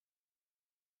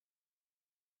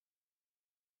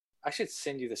I should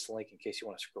send you this link in case you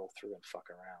want to scroll through and fuck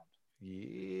around.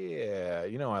 Yeah,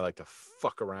 I like to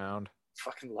fuck around.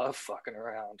 Fucking love fucking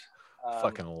around.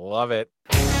 Fucking love it.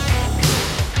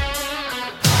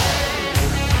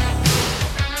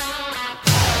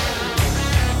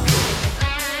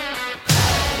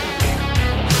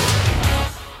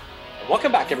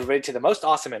 Welcome back, everybody, to the most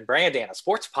awesome and Brandana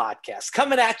sports podcast,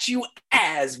 coming at you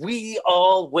as we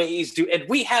always do. And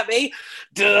we have a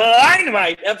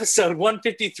dynamite episode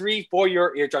 153 for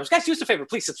your eardrums. Guys, do us a favor.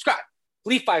 Please subscribe.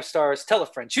 Leave 5 stars. Tell a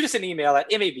friend. Shoot us an email at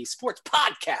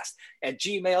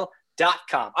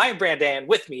mavsportspodcast@gmail.com. I am Brandan.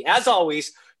 With me, as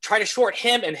always, try to short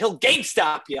him and he'll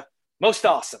GameStop you. Most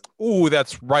awesome. Ooh,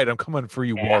 that's right. I'm coming for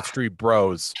you, Wall Street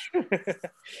bros.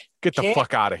 Get the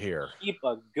fuck out of here. Keep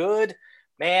a good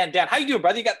man down. How you doing,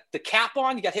 brother? You got the cap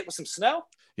on? You got hit with some snow?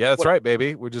 Yeah, that's right,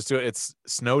 baby. We're just doing it's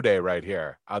snow day right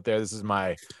here out there. This is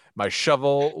my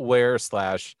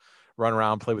shovelware / run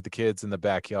around, play with the kids in the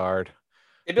backyard.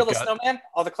 They build a snowman,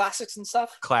 all the classics and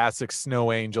stuff. Classic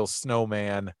snow angel,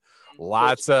 snowman.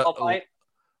 Lots of fight.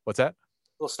 What's that?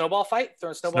 Little snowball fight?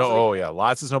 Throwing snowballs. Oh yeah,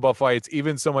 lots of snowball fights.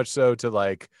 Even so much so to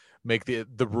like make the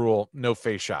rule no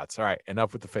face shots. All right,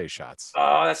 enough with the face shots.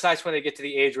 Oh, that's nice when they get to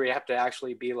the age where you have to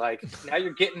actually be like, now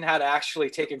you're getting how to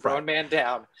actually take a grown man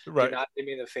down. Right. Do not hit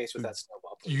me in the face with that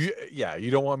snowball. Please.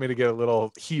 You don't want me to get a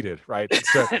little heated, right?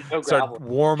 Start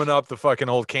warming up the fucking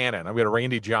old cannon. I'm gonna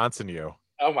Randy Johnson you.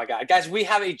 Oh my God, guys, we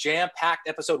have a jam-packed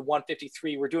episode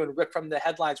 153. We're doing Rip from the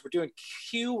Headlines. We're doing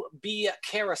QB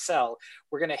Carousel.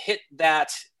 We're going to hit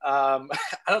that. I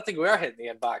don't think we are hitting the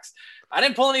inbox. I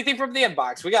didn't pull anything from the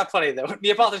inbox. We got plenty, though.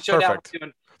 Neapolitan Showdown.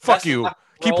 Fuck you.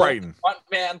 Keep writing.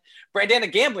 Man,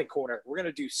 Brandana Gambling Corner. We're going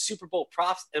to do Super Bowl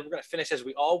props, and we're going to finish as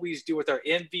we always do with our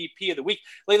MVP of the week.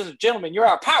 Ladies and gentlemen, you're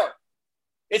our power.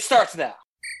 It starts now.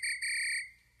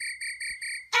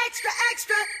 Extra,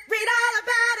 extra, read all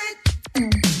about it.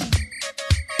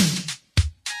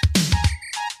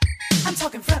 I'm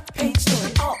talking front page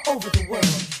story all over the world.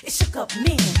 It shook up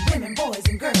men, women, boys,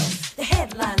 and girls. The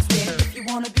headlines read, if you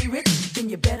want to be rich, then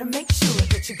you better make sure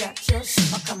that you got your shit.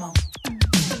 Oh, come on.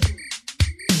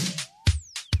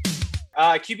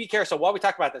 QB Carousel, what are we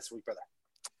talking about this week, brother?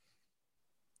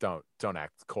 Don't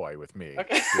act coy with me.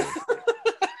 Okay.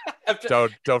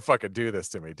 Don't fucking do this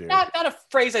to me, dude. Not a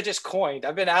phrase I just coined.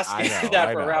 I've been asking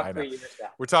that for around 3 years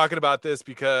now. We're talking about this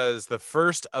because the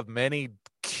first of many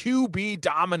QB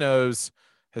dominoes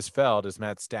has failed as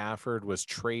Matt Stafford was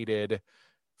traded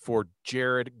for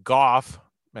Jared Goff.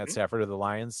 Matt Stafford of the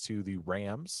Lions to the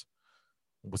Rams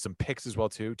with some picks as well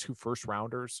too. 2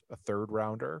 first-rounders, a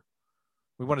 3rd-rounder.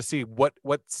 We want to see what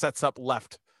sets up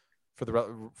left for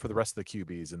the rest of the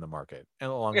QBs in the market, and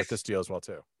along with this deal as well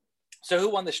too. So who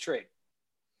won this trade?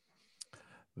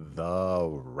 The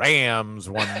Rams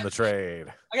won the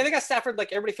trade. Okay, they got Stafford.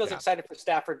 Like, everybody feels excited for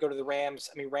Stafford. Go to the Rams.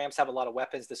 I mean, Rams have a lot of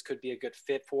weapons. This could be a good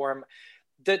fit for him.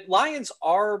 The Lions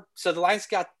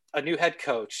got a new head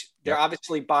coach. They're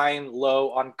obviously buying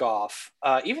low on Goff.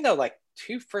 Even though like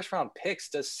 2 first-round picks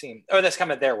does seem, that's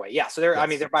coming their way. Yeah. So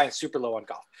they're buying super low on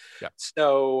Goff. Yeah.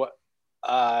 So,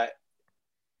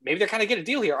 maybe they're kind of get a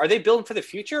deal here. Are they building for the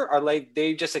future? Are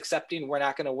they just accepting we're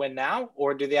not going to win now?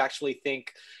 Or do they actually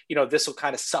think, this will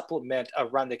kind of supplement a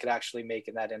run they could actually make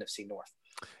in that NFC North?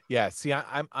 Yeah. See,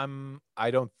 I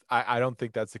don't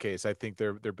think that's the case. I think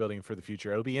they're building for the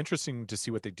future. It'll be interesting to see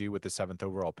what they do with the 7th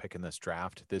overall pick in this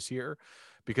draft this year,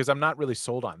 because I'm not really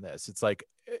sold on this. It's like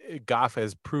Goff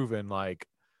has proven, like,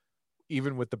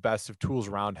 even with the best of tools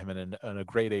around him and a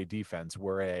grade A defense,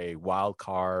 we're a wild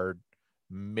card,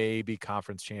 maybe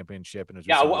conference championship, and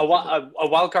a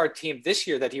wild card team this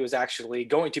year that he was actually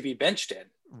going to be benched in.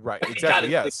 Right, exactly.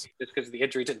 Yes, just because of the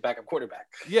injury to the backup quarterback.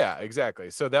 Yeah,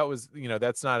 exactly. So that was,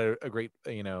 that's not a great,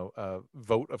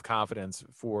 vote of confidence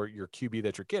for your QB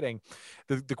that you're getting.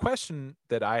 The question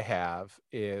that I have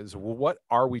is, well, what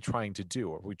are we trying to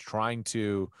do? Are we trying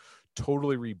to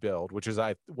totally rebuild, which is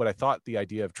what I thought the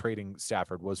idea of trading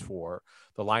Stafford was for?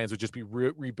 The Lions would just be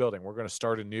rebuilding. We're going to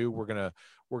start anew. We're going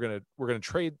to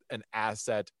trade an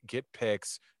asset, get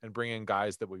picks, and bring in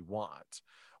guys that we want.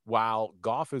 While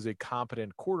Goff is a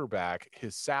competent quarterback,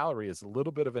 his salary is a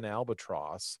little bit of an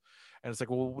albatross, and it's like,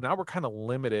 well, now we're kind of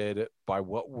limited by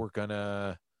what we're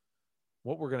gonna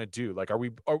do. Like,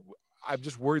 I'm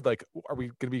just worried. Like, are we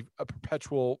going to be a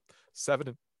perpetual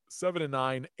 7-9,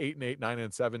 8-8,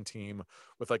 9-7 team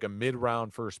with like a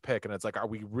mid-round first pick? And it's like, are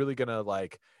we really going to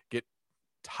like get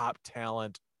top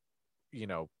talent,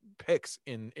 picks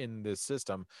in this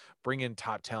system, bring in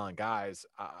top talent guys?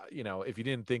 If you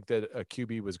didn't think that a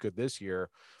QB was good this year,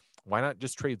 why not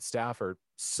just trade Stafford,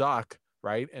 suck,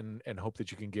 right? And hope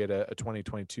that you can get a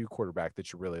 2022 quarterback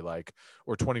that you really like,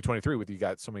 or 2023 with you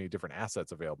got so many different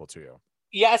assets available to you.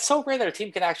 Yeah, it's so rare that a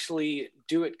team can actually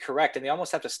do it correct, and they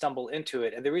almost have to stumble into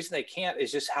it. And the reason they can't is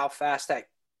just how fast that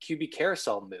QB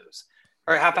carousel moves,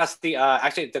 or how fast the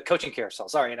actually the coaching carousel.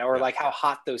 Sorry, or like how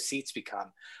hot those seats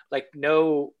become. Like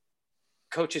no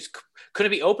coaches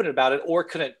couldn't be open about it, or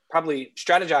couldn't probably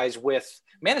strategize with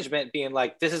management, being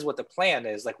like, "This is what the plan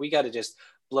is. Like we got to just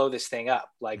blow this thing up.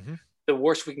 Like the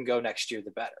worse we can go next year,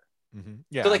 the better."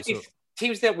 Yeah. So like these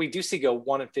teams that we do see go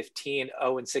 1-15,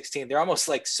 0-16, they're almost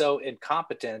like so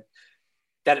incompetent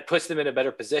that it puts them in a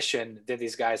better position than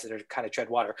these guys that are kind of tread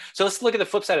water. So let's look at the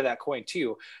flip side of that coin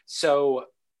too. So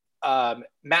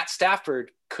Matt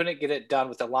Stafford couldn't get it done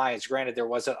with the Lions. Granted, there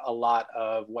wasn't a lot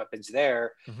of weapons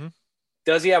there.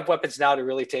 Does he have weapons now to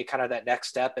really take kind of that next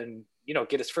step and,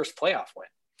 get his first playoff win?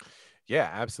 Yeah,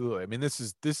 absolutely. I mean, this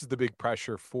is the big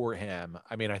pressure for him.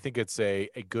 I mean, I think it's a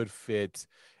good fit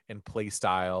and play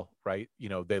style, right?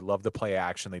 They love the play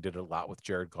action. They did it a lot with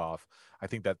Jared Goff. I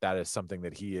think that is something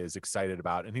that he is excited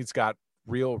about. And he's got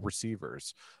real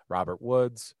receivers, Robert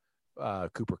Woods,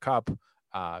 Cooper Kupp,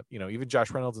 even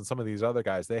Josh Reynolds and some of these other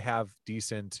guys. They have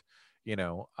decent,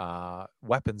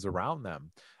 weapons around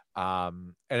them.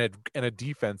 And a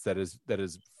defense that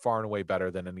is far and away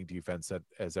better than any defense that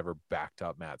has ever backed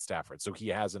up Matt Stafford. So he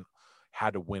hasn't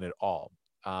had to win it all.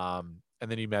 And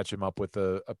then you match him up with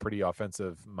a pretty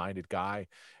offensive minded guy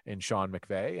in Sean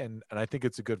McVay. And I think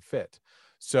it's a good fit.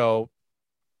 So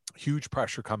huge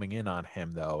pressure coming in on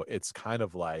him though. It's kind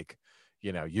of like,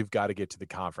 you've got to get to the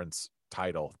conference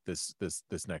title this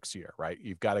next year, right?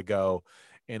 You've got to go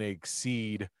and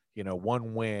exceed,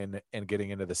 one win, and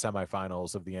getting into the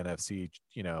semifinals of the NFC,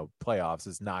 playoffs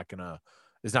is not going to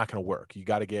work. You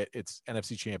got to get it's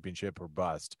NFC championship or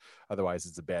bust. Otherwise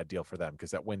it's a bad deal for them,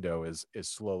 because that window is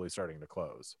slowly starting to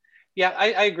close. Yeah,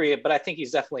 I agree. But I think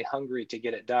he's definitely hungry to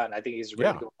get it done. I think he's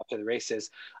ready to go up to the races.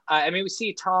 We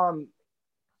see Tom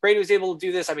Brady was able to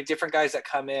do this. Different guys that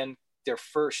come in their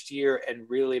first year and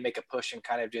really make a push and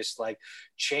kind of just like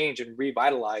change and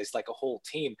revitalize like a whole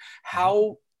team.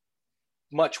 How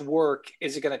much work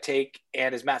is it going to take?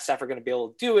 And is Matt Stafford going to be able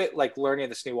to do it? Like learning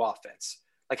this new offense?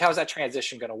 Like, how's that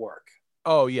transition going to work?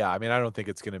 Oh yeah. I don't think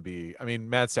it's going to be,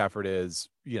 Matt Stafford is,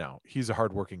 he's a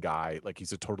hardworking guy. Like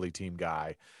he's a totally team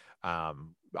guy. I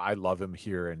love him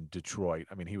here in Detroit.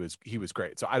 He was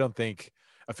great. So I don't think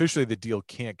officially the deal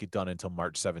can't get done until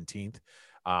March 17th.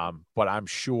 But I'm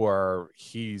sure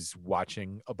he's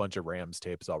watching a bunch of Rams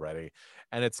tapes already.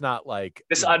 And it's not like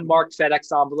this unmarked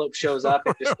FedEx envelope shows up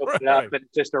and just open it up and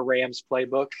it's just a Rams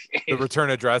playbook. The return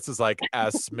address is like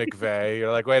S. McVay.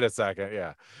 You're like, wait a second.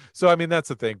 Yeah. So, that's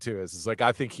the thing too, is like,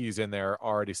 I think he's in there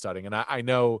already studying. And I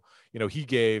know,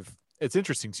 it's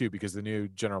interesting too, because the new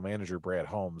general manager, Brad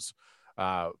Holmes,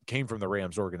 came from the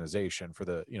Rams organization for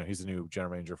he's the new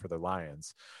general manager for the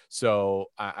Lions. So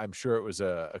I'm sure it was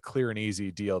a clear and easy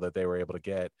deal that they were able to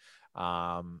get.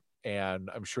 And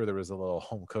I'm sure there was a little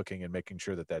home cooking and making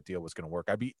sure that deal was going to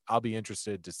work. I'll be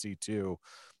interested to see too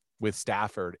with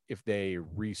Stafford if they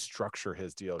restructure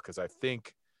his deal, because I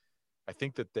think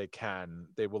that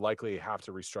they will likely have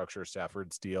to restructure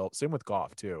Stafford's deal. Same with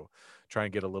Goff too, try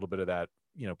and get a little bit of that,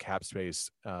 cap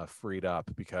space freed up,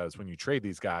 because when you trade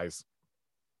these guys,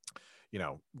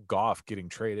 Goff getting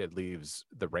traded leaves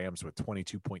the Rams with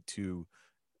 $22.2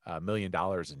 million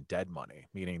in dead money,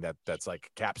 meaning that's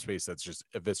like cap space that's just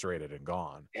eviscerated and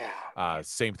gone.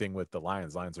 Same thing with the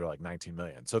Lions. Lions are like 19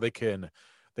 million. So they can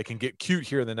get cute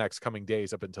here in the next coming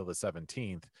days up until the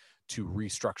 17th to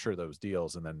restructure those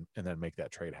deals and then make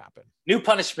that trade happen. New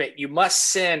punishment. You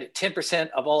must send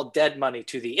 10% of all dead money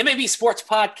to the MAB Sports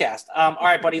Podcast. All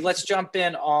right, buddy, let's jump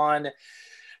in on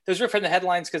those were from the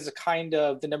headlines because it's kind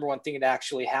of the number one thing that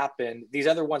actually happened. These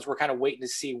other ones we're kind of waiting to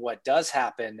see what does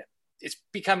happen. It's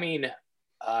becoming,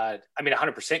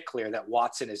 100% clear that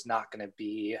Watson is not going to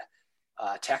be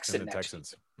Texan next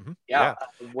Texans. Mm-hmm.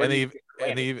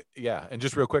 And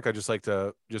just real quick, I'd just like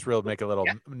to make a little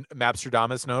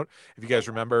Mapstradamus note. If you guys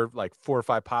remember, like 4 or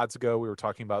 5 pods ago, we were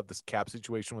talking about this cap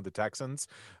situation with the Texans.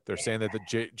 They're saying that the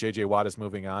JJ Watt is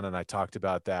moving on, and I talked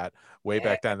about that way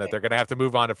back then, that they're going to have to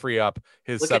move on to free up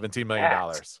his $17 million.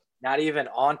 Not even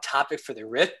on topic for the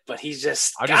RIT, but he's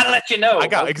just gotta let you know. I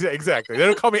got exactly. They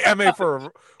don't call me MA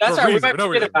for that's for right. reason, We might no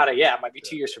forget reason. about it. Yeah, it might be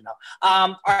 2 years from now.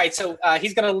 All right, so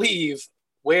he's gonna leave.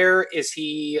 Where is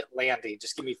he landing?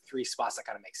 Just give me 3 spots that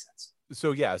kind of make sense.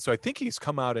 So I think he's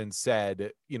come out and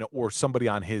said, or somebody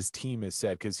on his team has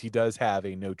said, because he does have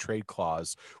a no trade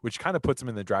clause, which kind of puts him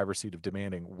in the driver's seat of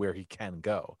demanding where he can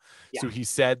go. Yeah. So he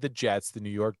said the Jets, the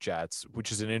New York Jets,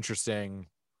 which is an interesting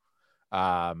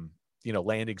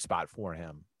landing spot for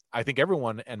him. I think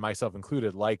everyone, and myself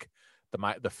included, like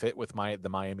the fit with the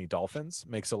Miami Dolphins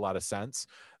makes a lot of sense.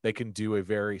 They can do a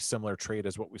very similar trade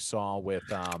as what we saw with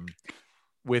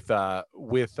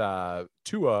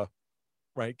Tua,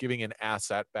 right? Giving an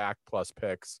asset back plus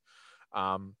picks.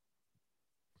 And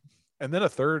then a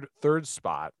third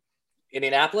spot.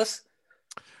 Indianapolis?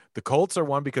 The Colts are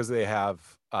one because they have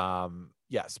a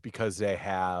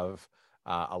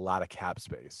lot of cap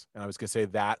space. And I was going to say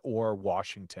that, or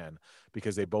Washington,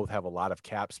 because they both have a lot of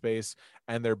cap space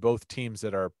and they're both teams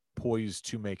that are poised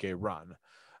to make a run.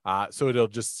 So it'll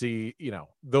just see,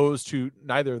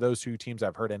 neither of those two teams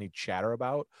I've heard any chatter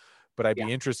about, but I'd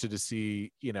be interested to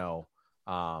see,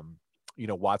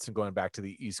 Watson going back to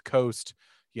the East Coast,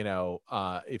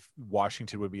 if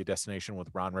Washington would be a destination with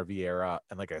Ron Rivera.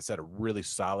 And like I said, a really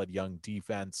solid young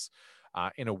defense,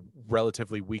 in a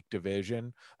relatively weak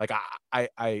division. Like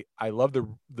I love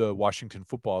the Washington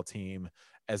football team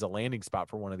as a landing spot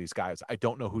for one of these guys. I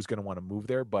don't know who's going to want to move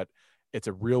there, but it's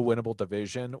a real winnable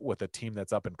division with a team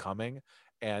that's up and coming,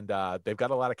 and they've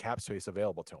got a lot of cap space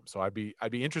available to them. So I'd be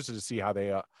interested to see how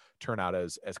they turn out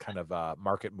as kind of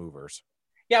market movers.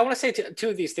 Yeah, I want to say two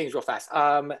of these things real fast.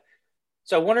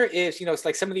 So I wonder if, it's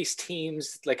like some of these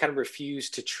teams like kind of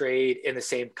refuse to trade in the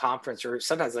same conference, or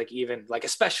sometimes like even like,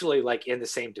 especially like in the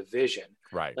same division.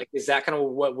 Right. Like, is that kind of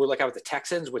what we're looking at with the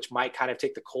Texans, which might kind of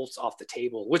take the Colts off the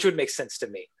table, which would make sense to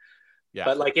me. Yeah.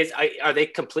 But like, are they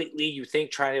completely, you think,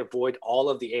 trying to avoid all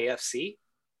of the AFC?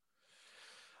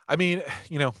 I mean,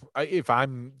 if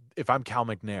I'm Cal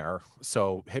McNair,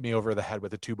 so hit me over the head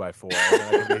with a 2x4.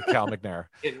 I can be Cal McNair.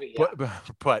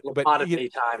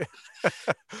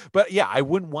 But yeah, I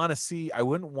wouldn't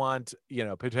want,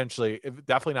 potentially,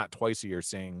 definitely not twice a year,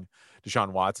 seeing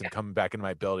Deshaun Watson coming back into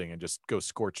my building and just go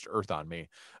scorched earth on me.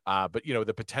 But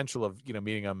the potential of,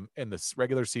 meeting him in this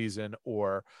regular season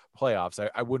or playoffs,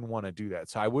 I wouldn't want to do that.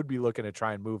 So I would be looking to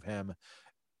try and move him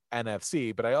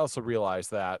NFC, but I also realize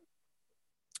that,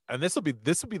 and this will be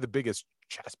the biggest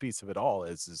chess piece of it all,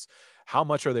 is how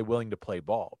much are they willing to play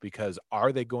ball? Because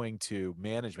are they going to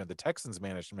the Texans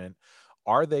management,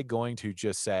 are they going to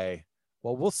just say,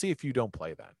 well, we'll see if you don't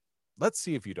play then. Let's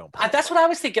see if you don't play. That's what I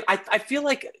was thinking. I feel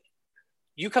like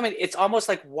it's almost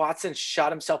like Watson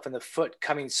shot himself in the foot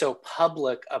coming so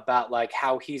public about like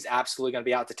how he's absolutely going to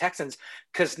be out the Texans,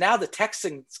 because now the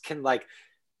Texans can like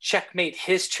checkmate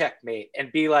his checkmate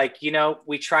and be like,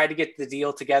 we tried to get the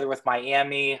deal together with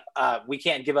Miami. We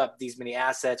can't give up these many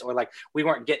assets, or like we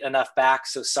weren't getting enough back.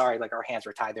 So sorry, like our hands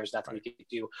were tied. There's nothing we could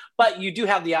do. But you do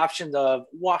have the option of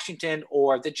Washington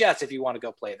or the Jets if you want to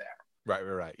go play there.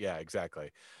 Right. Yeah,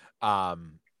 exactly.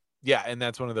 Yeah. And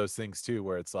that's one of those things too,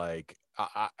 where it's like,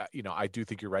 I do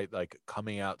think you're right. Like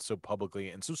coming out so publicly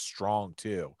and so strong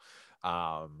too.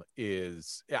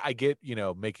 Is I get,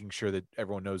 making sure that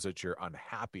everyone knows that you're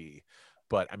unhappy,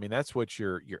 but I mean, that's what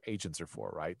your agents are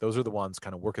for, right? Those are the ones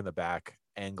kind of working the back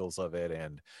angles of it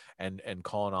and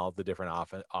calling all the different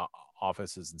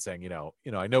offices and saying,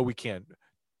 I know we can't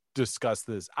discuss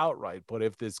this outright, but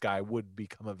if this guy would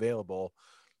become available,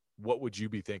 what would you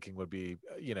be thinking would be,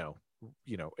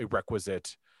 a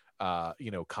requisite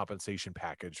compensation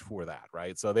package for that,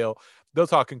 right? So they'll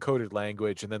talk in coded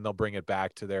language, and then they'll bring it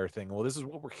back to their thing. Well, this is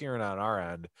what we're hearing on our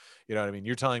end. You know what I mean?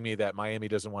 You're telling me that Miami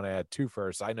doesn't want to add 2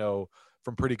 firsts. I know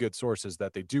from pretty good sources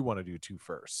that they do want to do 2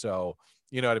 firsts. So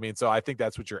you know what I mean? So I think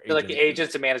that's what your like the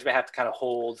agents and management have to kind of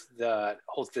hold the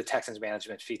Texans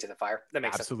management feet to the fire. That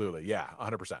makes absolutely sense. Yeah,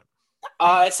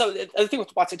 100%. So the other thing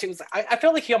with Watson too is I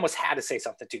felt like he almost had to say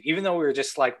something too, even though we were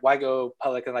just like, why go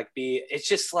public and like it's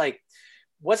just like,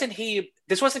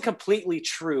 this wasn't completely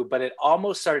true, but it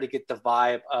almost started to get the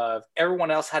vibe of everyone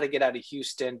else had to get out of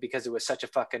Houston because it was such a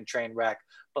fucking train wreck.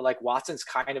 But like Watson's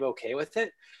kind of okay with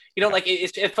it. Like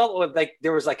it felt like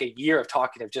there was like a year of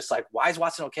talking of just like, why is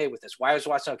Watson okay with this? Why is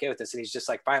Watson okay with this? And he's just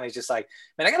like, finally just like,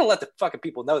 man, I got to let the fucking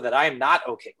people know that I am not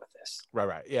okay with this.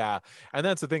 Right. Yeah. And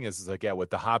that's the thing is like, yeah,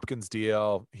 with the Hopkins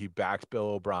deal, he backed Bill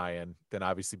O'Brien. Then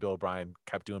obviously Bill O'Brien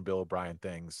kept doing Bill O'Brien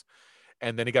things.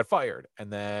 And then he got fired.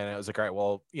 And then I was like, all right,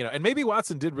 well, and maybe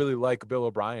Watson did really like Bill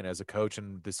O'Brien as a coach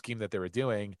and the scheme that they were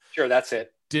doing. Sure, that's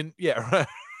it. Yeah,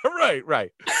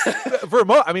 right. For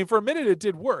a minute it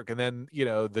did work. And then,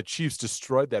 the Chiefs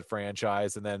destroyed that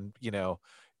franchise. And then, Bill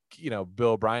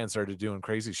O'Brien started doing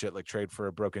crazy shit like trade for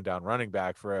a broken down running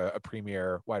back for a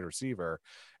premier wide receiver.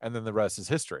 And then the rest is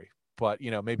history. But,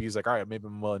 maybe he's like, all right, maybe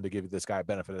I'm willing to give this guy a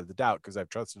benefit of the doubt because I've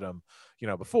trusted him,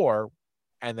 before.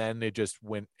 And then it just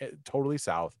went totally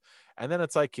south. And then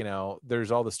it's like,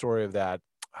 there's all the story of that.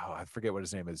 Oh, I forget what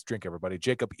his name is. Drink everybody.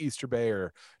 Jacob Easterbay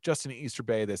or Justin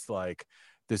Easterbay.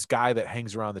 this guy that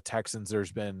hangs around the Texans.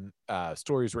 There's been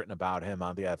stories written about him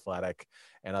on The Athletic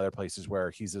and other places where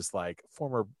he's this like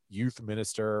former youth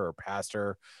minister or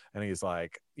pastor, and he's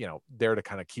like, there to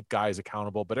kind of keep guys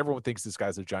accountable. But everyone thinks this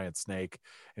guy's a giant snake,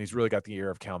 and he's really got the ear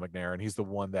of Cal McNair, and he's the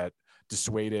one that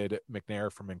dissuaded McNair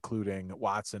from including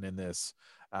Watson in this,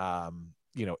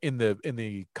 in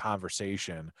the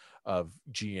conversation of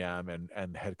GM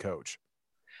and head coach.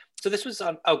 So this was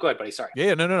on. Oh, go ahead, buddy. Sorry.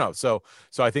 Yeah, no. So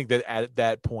I think that at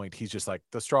that point, he's just like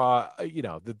the straw.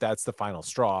 That's the final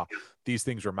straw. These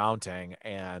things were mounting,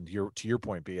 and to your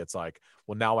point, B. It's like,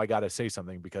 well, now I got to say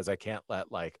something because I can't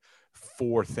let like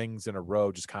 4 things in a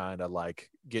row just kind of like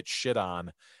get shit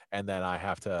on, and then I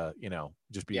have to,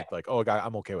 just be like, oh,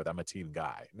 I'm okay with it. I'm a team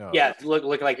guy. No. Yeah,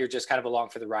 looking like you're just kind of along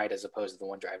for the ride as opposed to the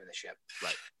one driving the ship.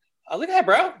 Right. Look at that,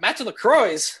 bro. Matthew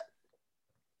LaCroix.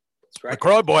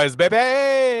 LaCroix boys, baby.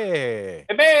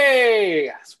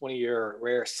 It's one of your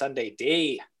rare Sunday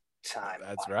day time.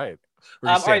 That's right.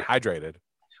 We're just staying hydrated.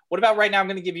 What about right now? I'm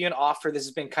going to give you an offer. This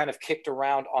has been kind of kicked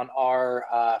around on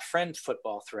our friend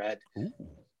football thread. Ooh.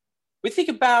 We think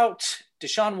about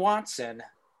Deshaun Watson,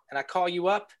 and I call you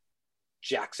up,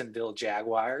 Jacksonville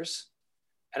Jaguars.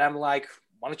 And I'm like,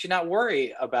 why don't you not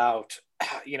worry about,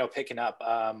 picking up,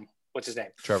 what's his name?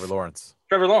 Trevor Lawrence.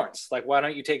 Like, why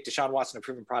don't you take Deshaun Watson, a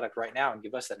proven product right now, and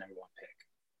give us that number 1 pick?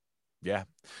 Yeah.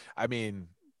 I mean,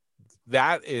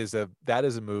 that is a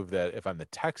move that if I'm the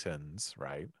Texans,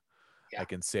 right, I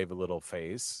can save a little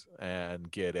face and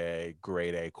get a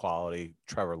grade A quality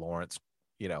Trevor Lawrence,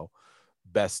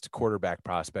 best quarterback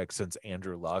prospect since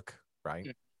Andrew Luck,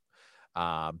 right?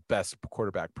 Best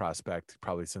quarterback prospect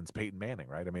probably since Peyton Manning,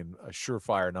 right? I mean, a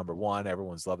surefire number 1.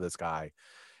 Everyone's loved this guy.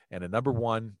 And a number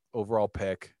 1 overall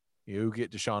pick, you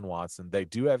get Deshaun Watson. They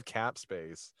do have cap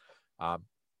space. I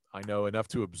know enough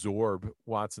to absorb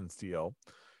Watson's deal.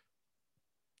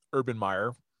 Urban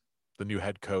Meyer, the new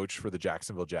head coach for the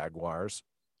Jacksonville Jaguars,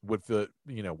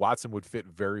 Watson would fit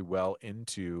very well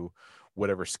into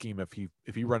whatever scheme.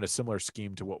 If he run a similar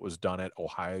scheme to what was done at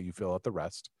Ohio, you fill out the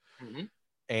rest. Mm-hmm.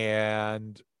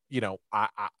 And,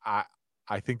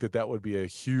 I think that would be a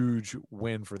huge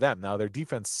win for them. Now their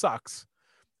defense sucks.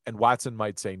 And Watson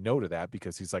might say no to that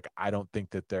because he's like, I don't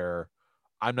think that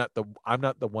I'm not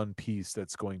the one piece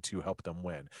that's going to help them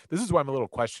win. This is why I'm a little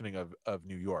questioning of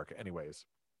New York anyways.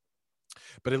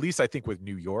 But at least I think with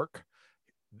New York,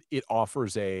 it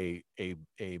offers a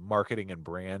marketing and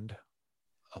brand,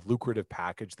 a lucrative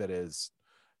package that is,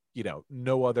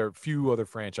 few other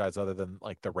franchise other than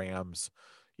like the Rams,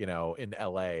 in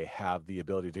LA have the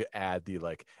ability to add the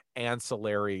like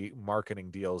ancillary marketing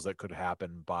deals that could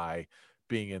happen by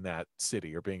being in that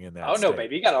city or being in that state. No,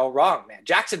 baby, you got it all wrong, man.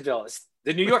 Jacksonville is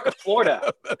the New York of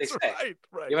Florida. They say.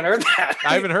 Right. You haven't heard that?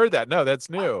 I haven't heard that. No, that's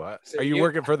new. Are you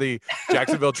working for the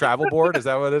Jacksonville Travel Board? Is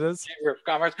that what it is?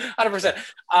 Commerce,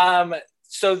 100%.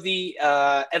 So the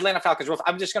Atlanta Falcons.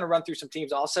 I'm just going to run through some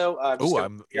teams also. I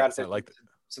like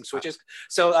some switches.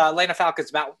 So Atlanta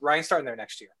Falcons, Matt Ryan starting there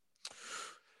next year.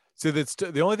 So that's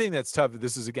the only thing that's tough.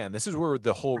 This is where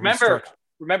the whole remember,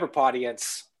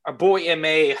 audience, our boy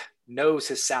MA knows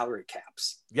his salary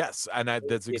caps. Yes, and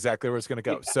that's exactly where it's going to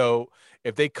go. Yeah. So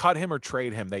if they cut him or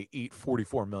trade him, they eat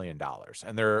 $44 million,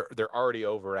 and they're already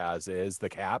over as is the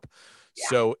cap. Yeah.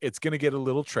 So it's going to get a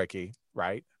little tricky,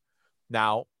 right?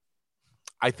 Now,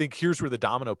 I think here's where the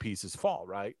domino pieces fall,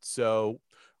 right? So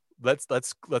let's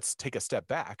take a step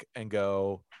back and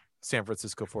go San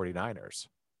Francisco 49ers.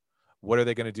 What are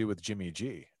they going to do with Jimmy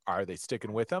G? Are they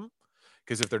sticking with him?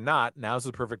 Because if they're not, now's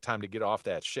the perfect time to get off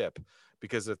that ship.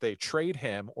 Because if they trade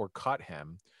him or cut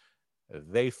him,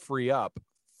 they free up.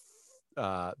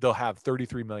 They'll have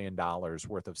 $33 million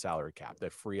worth of salary cap. They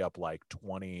free up like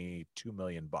 $22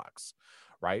 million,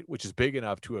 right? Which is big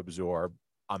enough to absorb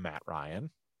a Matt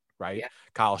Ryan, right? Yeah.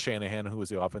 Kyle Shanahan, who was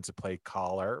the offensive play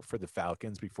caller for the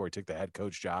Falcons before he took the head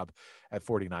coach job at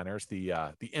 49ers,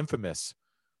 the infamous,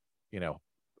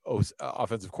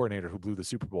 offensive coordinator who blew the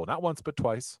Super Bowl not once but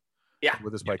twice. Yeah,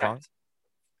 with his play calling.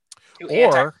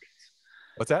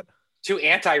 What's that? 2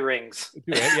 anti-rings.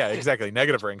 Yeah, exactly.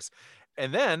 Negative rings.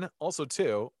 And then also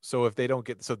too, so if they don't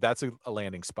get, so that's a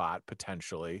landing spot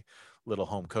potentially. Little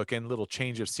home cooking, little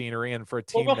change of scenery, and for a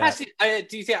team.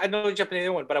 Do you think I know you're jumping in the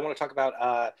other one, but I want to talk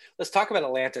about. Let's talk about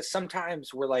Atlanta.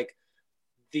 Sometimes we're like,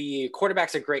 the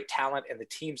quarterback's a great talent, and the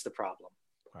team's the problem.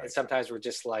 Right. And sometimes we're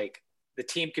just like, the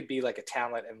team could be like a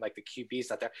talent, and like the QB's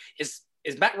not there.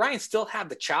 Is Matt Ryan still have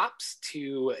the chops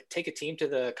to take a team to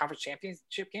the conference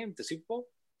championship game, the Super Bowl?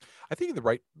 I think in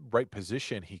the right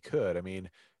position he could. I mean,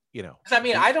 you know. 'Cause I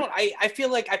mean, I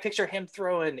feel like I picture him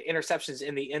throwing interceptions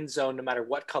in the end zone no matter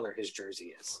what color his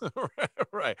jersey is.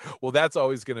 Right. Well, that's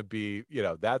always going to be,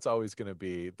 that's always going to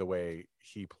be the way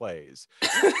he plays.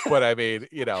 But I mean,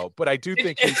 but I do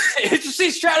think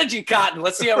interesting strategy, Cotton.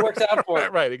 Let's see how it works out for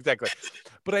him. Right, exactly.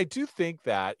 But I do think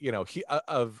that, he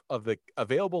of the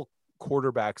available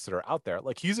quarterbacks that are out there,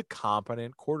 like he's a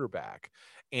competent quarterback.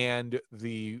 And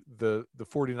the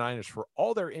 49ers, for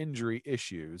all their injury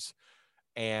issues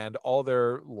and all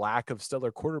their lack of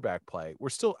stellar quarterback play, we're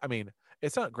still, I mean,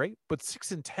 it's not great, but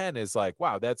 6-10 is like,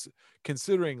 wow, that's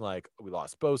considering like we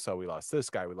lost Bosa, we lost this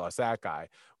guy, we lost that guy.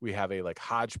 We have a like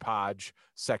hodgepodge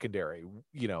secondary,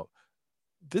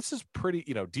 this is pretty,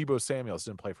 Deebo Samuels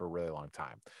didn't play for a really long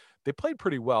time. They played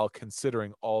pretty well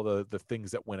considering all the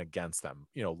things that went against them,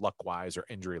 luck wise or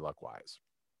injury luck wise.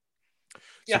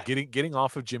 So getting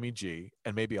off of Jimmy G,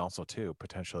 and maybe also too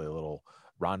potentially a little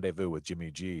rendezvous with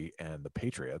Jimmy G and the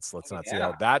Patriots. Let's not see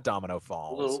how that domino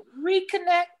falls. A little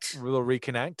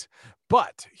reconnect.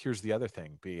 But here's the other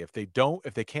thing, B. If they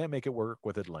can't make it work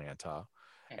with Atlanta,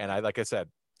 and like I said,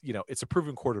 it's a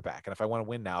proven quarterback. And if I want to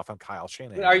win now, if I'm Kyle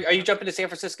Shanahan, are you jumping to San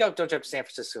Francisco? Don't jump to San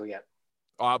Francisco yet.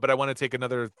 But I want to take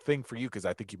another thing for you because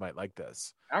I think you might like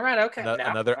this. All right, okay.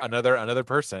 Another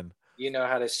person. You know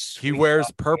how to. He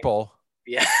wears purple.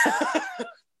 Yeah.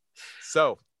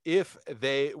 So if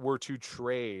they were to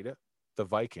trade the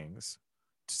Vikings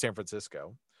to San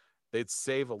Francisco, they'd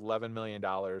save $11 million.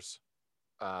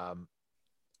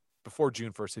 Before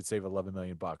June 1st, they'd save $11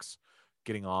 million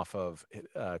getting off of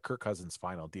Kirk Cousins'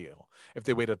 final deal. If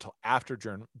they waited until after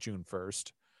June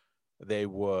 1st, they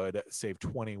would save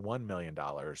 $21 million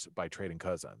by trading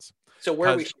Cousins. So where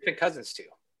are we shipping Cousins to?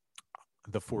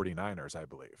 The 49ers, I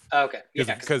believe. Okay.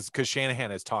 Because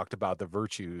Shanahan has talked about the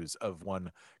virtues of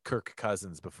one Kirk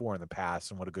Cousins before in the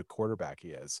past and what a good quarterback he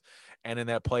is. And in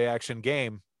that play action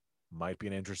game, might be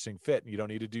an interesting fit. You don't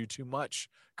need to do too much,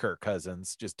 Kirk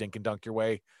Cousins. Just dink and dunk your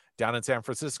way down in San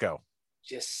Francisco.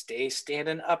 Just stay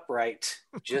standing upright.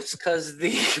 Just because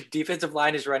the defensive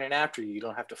line is running after you, you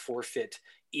don't have to forfeit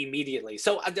immediately.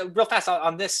 So real fast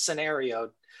on this scenario,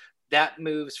 that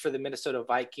moves for the Minnesota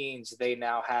Vikings. They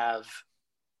now have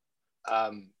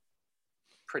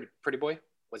pretty boy.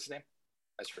 What's his name?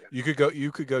 I just forgot.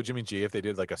 You could go Jimmy G if they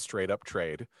did like a straight up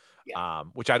trade. Yeah.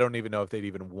 Which I don't even know if they'd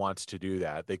even want to do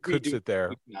that. They could sit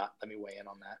there. Not. Let me weigh in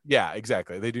on that. Yeah,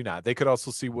 exactly. They do not. They could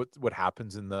also see what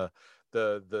happens in the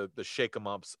shake 'em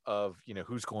ups of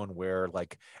who's going where.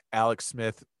 Like Alex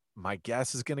Smith, my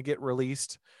guess is going to get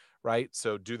released, right?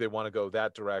 So do they want to go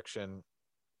that direction?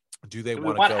 Do they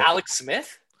want to go Alex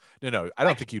Smith? No, I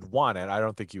don't think you'd want it. I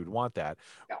don't think you would want that.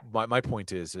 No. My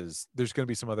point is there's going to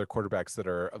be some other quarterbacks that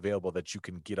are available that you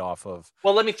can get off of.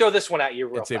 Well, let me throw this one at you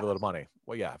real and save fast. A little money.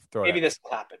 Well, yeah, maybe this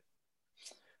will happen.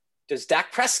 Does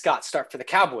Dak Prescott start for the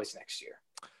Cowboys next year?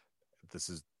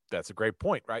 That's a great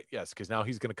point, right? Yes, because now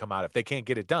he's going to come out. If they can't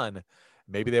get it done,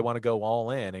 maybe they want to go all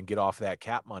in and get off that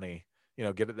cap money.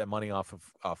 Get that money off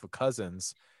of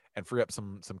Cousins and free up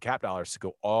some cap dollars to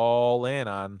go all in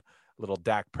on little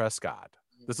Dak Prescott.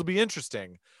 This will be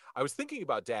interesting. I was thinking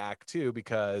about Dak too,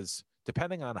 because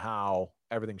depending on how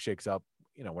everything shakes up,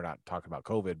 we're not talking about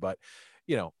COVID, but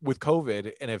with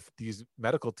COVID, and if these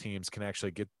medical teams can actually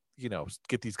get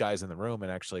these guys in the room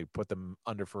and actually put them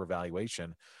under for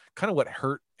evaluation, kind of what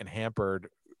hurt and hampered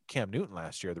Cam Newton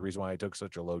last year, the reason why I took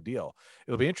such a low deal.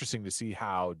 It'll be interesting to see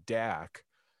how Dak,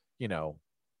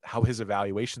 how his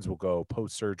evaluations will go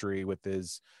post-surgery with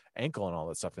his ankle and all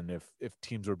that stuff. And if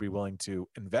teams would be willing to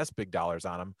invest big dollars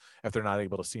on him if they're not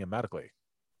able to see him medically.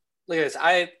 Look at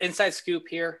this. Inside scoop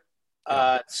here.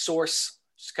 Source,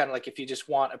 just kind of like if you just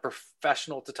want a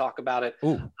professional to talk about it.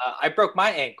 I broke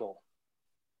my ankle.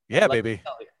 Yeah, baby.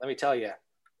 Let me tell you,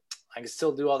 I can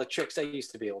still do all the tricks I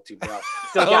used to be able to, bro.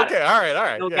 Okay. All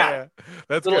right. Yeah.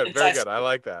 That's good. Very good. I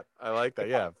like that.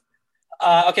 Yeah.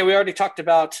 Okay, we already talked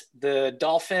about the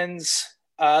Dolphins.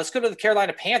 Let's go to the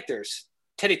Carolina Panthers.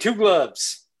 Teddy Two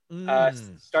Gloves.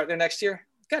 Start there next year.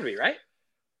 Gotta be, right?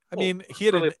 I mean, he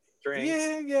had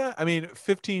yeah. I mean,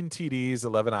 15 TDs,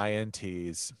 11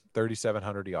 INTs,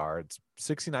 3,700 yards,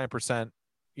 69%.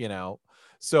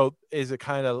 So is it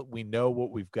kind of we know what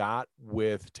we've got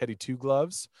with Teddy Two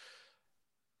Gloves?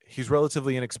 He's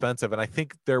relatively inexpensive, and I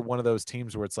think they're one of those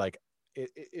teams where it's like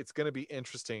it's going to be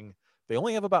interesting. They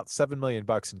only have about $7 million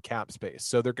in cap space.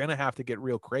 So they're going to have to get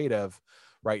real creative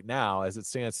right now as it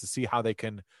stands to see how they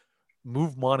can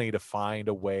move money to find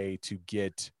a way to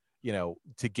get, to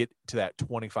that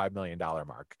 $25 million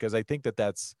mark. Because I think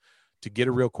that's to get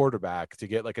a real quarterback, to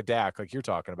get like a Dak, like you're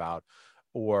talking about,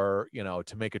 or,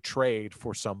 to make a trade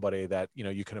for somebody that,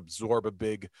 you can absorb a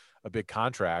big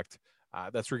contract.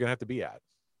 that's where you're gonna have to be at.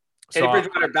 Teddy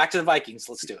Bridgewater back to the Vikings.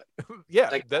 Let's do it. Yeah,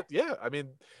 I mean,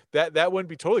 that wouldn't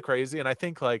be totally crazy. And I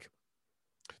think like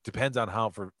depends on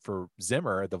how for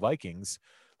Zimmer at the Vikings,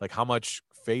 like how much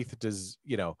faith does,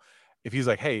 if he's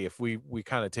like, hey, if we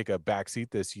kind of take a back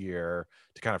seat this year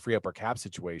to kind of free up our cap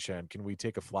situation, can we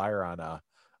take a flyer on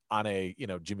a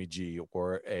Jimmy G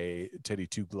or a Teddy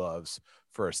Two Gloves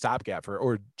for a stopgap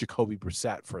or Jacoby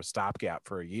Brissett for a stopgap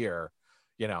for a year,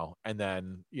 and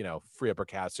then free up our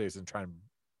cap space and try and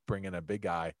bring in a big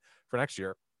guy for next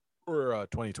year or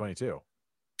 2022.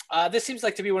 This seems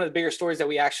like to be one of the bigger stories that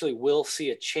we actually will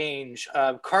see a change.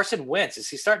 Carson Wentz, is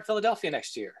he starting Philadelphia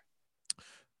next year?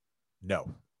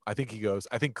 No, I think he goes.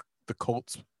 I think the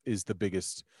Colts is the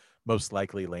biggest, most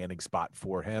likely landing spot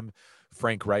for him.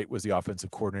 Frank Wright was the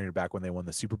offensive coordinator back when they won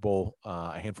the Super Bowl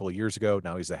a handful of years ago.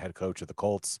 Now he's the head coach of the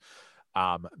Colts.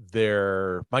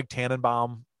 Mike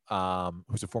Tannenbaum,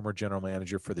 who's a former general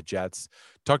manager for the Jets,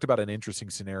 talked about an interesting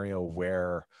scenario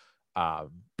where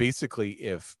basically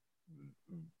if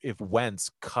Wentz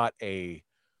cut a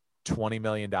 $20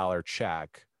 million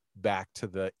check back to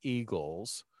the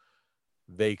Eagles,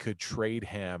 they could trade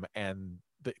him and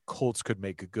the Colts could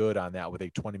make good on that with a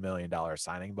 $20 million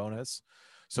signing bonus.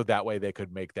 So that way they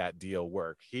could make that deal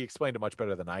work. He explained it much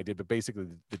better than I did, but basically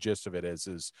the gist of it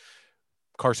is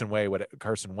Carson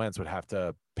Wentz would have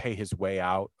to pay his way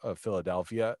out of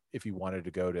Philadelphia if he wanted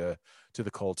to go to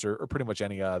the Colts or pretty much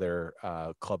any other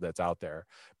club that's out there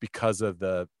because of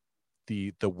the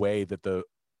way that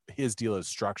his deal is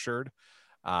structured.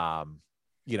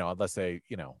 Unless the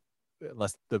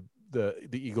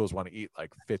Eagles want to eat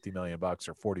like $50 million or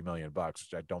 $40 million,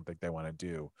 which I don't think they want to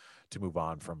do to move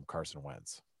on from Carson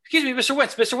Wentz. Excuse me, Mr.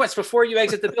 Wentz. Mr. Wentz, before you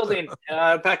exit the building,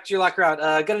 back to your locker room,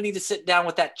 gonna need to sit down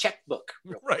with that checkbook.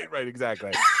 Right,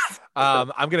 exactly. I'm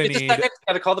gonna need.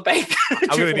 Gotta call the bank.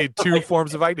 I'm gonna need 2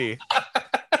 forms of ID.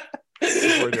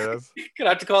 Before we do this. Gonna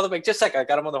have to call the bank. Just a second, I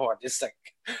got him on the horn. Just a second.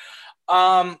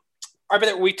 All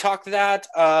right, we talked that.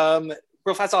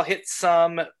 Real fast, I'll hit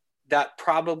some that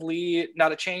probably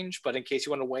not a change, but in case you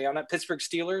want to weigh on it, Pittsburgh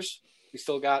Steelers. We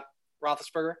still got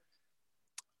Roethlisberger.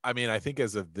 I mean, I think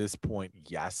as of this point,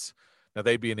 yes. Now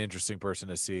they'd be an interesting person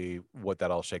to see what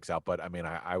that all shakes out. But I mean,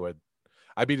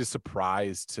 I'd be just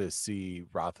surprised to see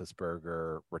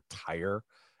Roethlisberger retire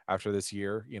after this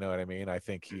year. You know what I mean? I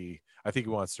think he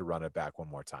wants to run it back one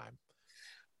more time.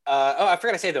 I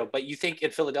forgot to say though, but you think in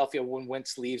Philadelphia when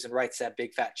Wentz leaves and writes that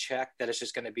big fat check that it's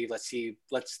just going to be, let's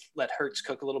let Hurts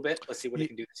cook a little bit. Let's see what he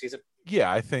can do this season.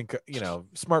 Yeah. I think,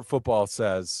 smart football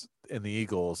says in the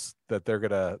Eagles that they're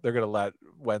going to let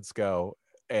Wentz go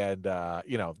and, they're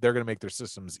going to make their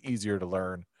systems easier to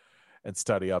learn and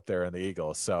study up there in the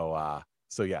Eagles. So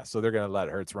they're going to let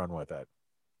Hurts run with it.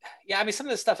 Yeah, I mean, some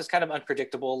of this stuff is kind of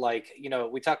unpredictable. Like,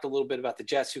 we talked a little bit about the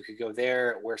Jets who could go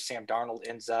there, where Sam Darnold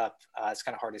ends up. It's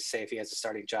kind of hard to say if he has a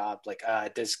starting job. Like,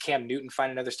 does Cam Newton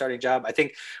find another starting job? I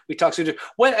think we talked and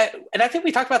I think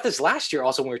we talked about this last year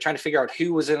also when we were trying to figure out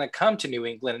who was going to come to New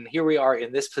England. And here we are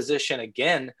in this position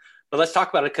again. But let's talk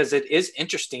about it because it is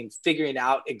interesting figuring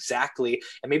out exactly,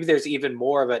 and maybe there's even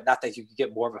more of it. Not that you could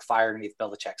get more of a fire underneath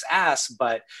Belichick's ass,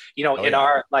 but in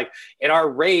our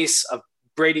race of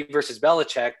Brady versus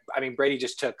Belichick, I mean, Brady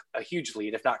just took a huge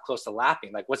lead, if not close to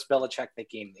lapping. Like, what's Belichick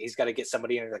thinking? He's got to get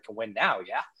somebody in there that can win now.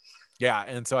 Yeah. Yeah.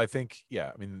 And so I think,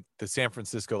 the San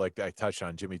Francisco, like I touched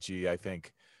on, Jimmy G, I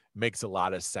think makes a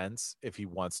lot of sense if he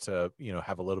wants to,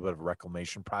 have a little bit of a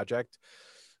reclamation project.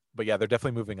 But yeah, they're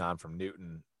definitely moving on from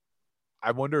Newton.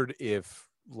 I wondered if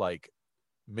like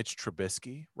Mitch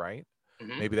Trubisky, right?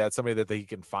 Mm-hmm. Maybe that's somebody that they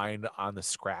can find on the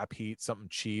scrap heap, something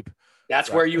cheap. That's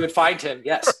where you would find him.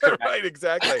 Yes. Right.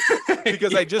 Exactly.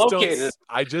 Because I just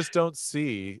don't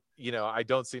see, I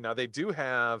don't see now they do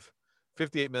have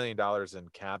 $58 million in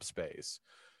cap space.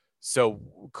 So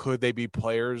could they be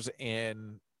players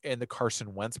in the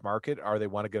Carson Wentz market? Are they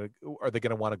going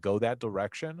to want to go that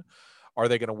direction? Are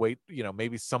they going to wait?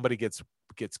 Maybe somebody gets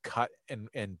cut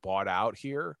and bought out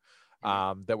here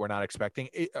that we're not expecting.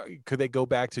 Could they go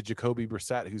back to Jacoby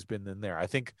Brissett, who's been in there? I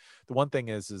think the one thing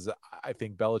is I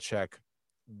think Belichick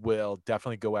will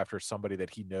definitely go after somebody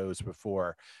that he knows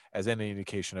before, as any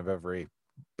indication of every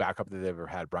backup that they've ever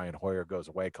had. Brian Hoyer goes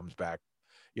away, comes back.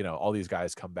 All these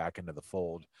guys come back into the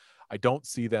fold. I don't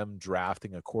see them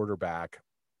drafting a quarterback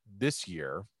this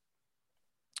year.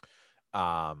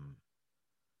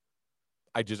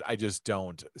 I just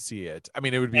don't see it. I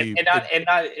mean, it would be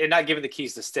and not giving the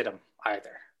keys to Stidham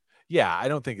either. Yeah, I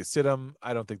don't think it's Stidham.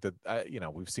 I don't think that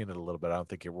we've seen it a little bit. I don't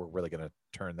think we're really going to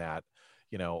turn that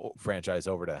franchise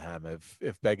over to him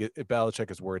if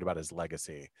Belichick is worried about his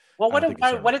legacy. Well,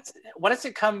 what does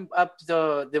it come up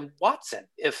the Watson?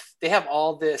 If they have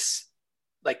all this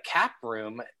like cap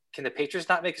room, can the Patriots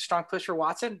not make a strong push for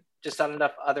Watson? Just not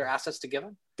enough other assets to give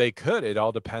him? They could. It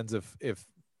all depends if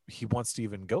he wants to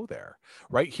even go there,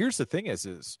 right? Here's the thing: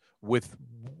 is with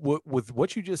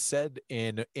what you just said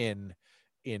in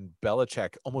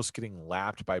Belichick almost getting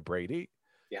lapped by Brady.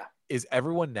 Yeah, is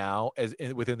everyone now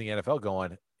within the NFL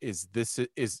going? Is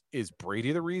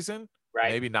Brady the reason?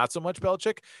 Right. Maybe not so much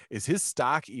Belichick. Is his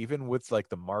stock even with like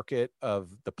the market of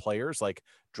the players like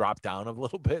dropped down a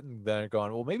little bit, and then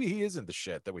going, well, maybe he isn't the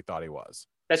shit that we thought he was.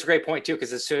 That's a great point too,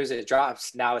 because as soon as it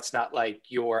drops, now it's not like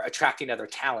you're attracting other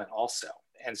talent also.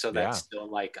 And so that's still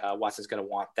like Watson's going to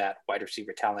want that wide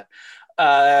receiver talent.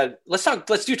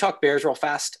 Let's do talk Bears real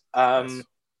fast. Yes.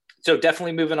 So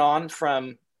definitely moving on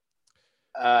from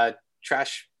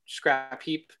trash scrap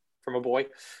heap from a boy,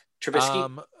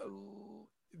 Trubisky.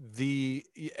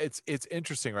 It's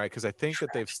interesting, right? Because I think that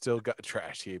they've still got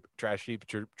trash heap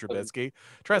Trubisky.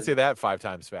 Try to say that 5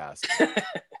 times fast.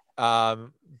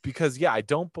 Because I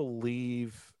don't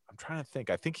believe. I'm trying to think.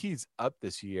 I think he's up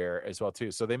this year as well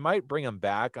too. So they might bring him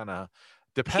back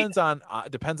depends on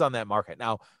that market.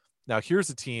 Now here's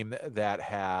a team that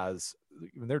has,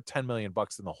 they're $10 million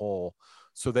in the hole.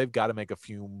 So they've got to make a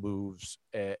few moves,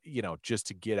 just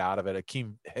to get out of it.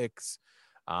 Akeem Hicks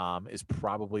is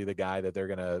probably the guy that they're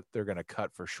gonna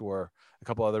cut for sure. A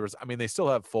couple others. I mean, they still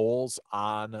have Foles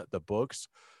on the books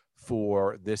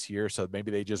for this year, so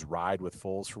maybe they just ride with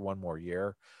Foles for one more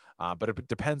year. But it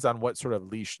depends on what sort of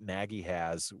leash Nagy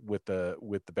has with the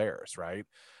Bears, right?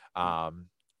 They're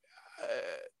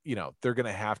going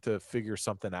to have to figure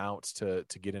something out to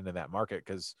get into that market,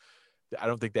 because I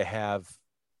don't think they have,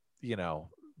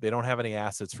 they don't have any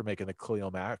assets for making the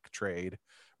Khalil Mack trade,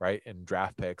 right? And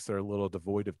draft picks. They're a little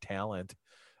devoid of talent,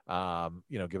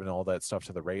 given all that stuff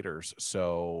to the Raiders.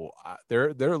 So they're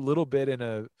a little bit in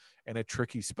a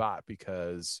tricky spot,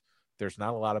 because there's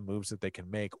not a lot of moves that they can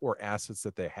make or assets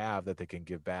that they have that they can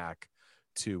give back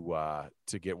to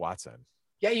get Watson.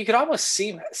 Yeah, you could almost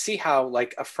see how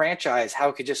like a franchise, how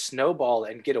it could just snowball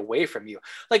and get away from you.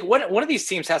 Like one of these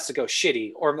teams has to go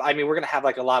shitty, or I mean, we're gonna have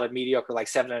like a lot of mediocre, like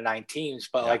 7 and 9 teams.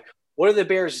 But like, what do the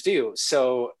Bears do?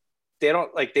 So they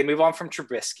move on from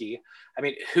Trubisky. I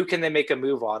mean, who can they make a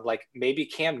move on? Like maybe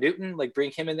Cam Newton, like bring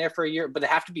him in there for a year, but they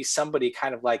have to be somebody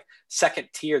kind of like second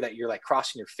tier that you're like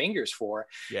crossing your fingers for.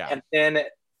 Yeah. And then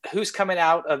who's coming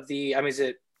out of the, I mean, is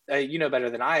it,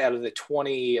 better than I, out of the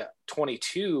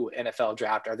 2022 NFL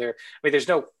draft? There's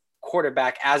no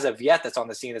quarterback as of yet that's on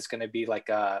the scene that's going to be like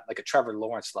a Trevor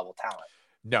Lawrence level talent.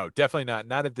 No, definitely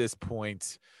not at this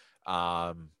point.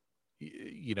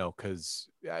 Because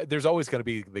there's always going to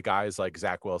be the guys like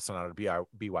Zach Wilson out of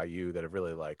BYU that have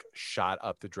really like shot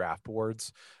up the draft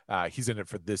boards. He's in it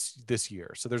for this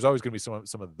year, so there's always going to be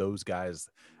some of those guys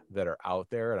that are out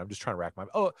there. And I'm just trying to rack my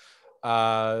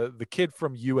the kid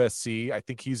from USC. I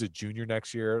think he's a junior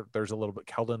next year. There's a little bit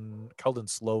Keldon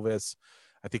Slovis.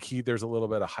 I think there's a little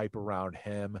bit of hype around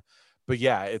him. But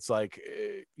yeah, it's like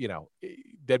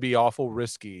that'd be awful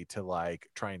risky to like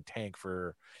try and tank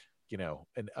for.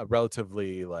 A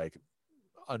relatively like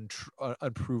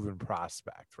unproven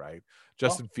prospect, right?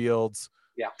 Justin Fields,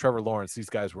 Trevor Lawrence, these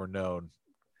guys were known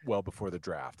well before the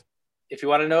draft. If you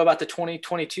want to know about the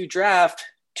 2022 draft,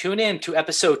 tune in to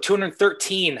episode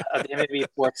 213 of the MLB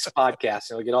Sports podcast,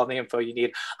 and you'll get all the info you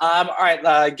need. All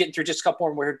right, getting through just a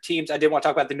couple more teams. I did want to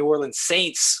talk about the New Orleans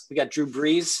Saints. We got Drew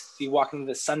Brees. Be walking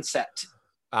the sunset.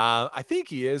 I think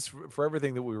he is, for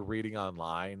everything that we were reading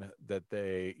online, that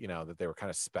they were kind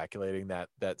of speculating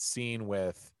that scene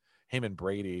with him and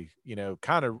Brady,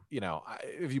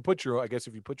 if you put your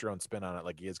own spin on it,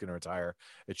 like he is going to retire,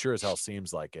 it sure as hell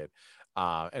seems like it.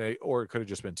 Or it could have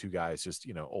just been two guys, just,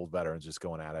 old veterans just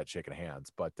going at it, shaking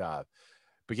hands. But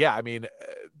yeah, I mean,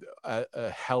 a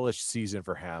hellish season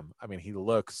for him. I mean,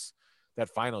 that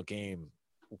final game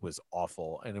was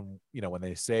awful. And, when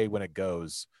they say when it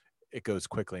goes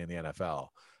quickly in the NFL.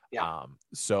 Yeah.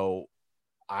 So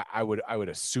I would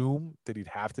assume that he'd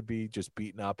have to be just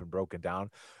beaten up and broken down.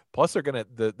 Plus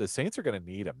the Saints are going to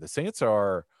need him. The Saints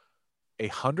are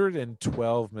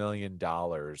 $112 million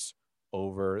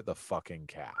over the fucking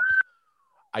cap.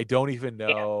 I don't even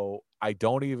know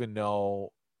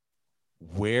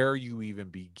where you even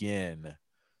begin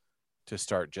to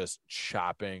start just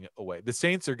chopping away. The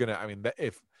Saints are going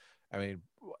to,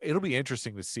 it'll be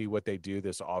interesting to see what they do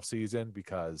this offseason,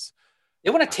 because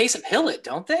they want to Taysom Hill it,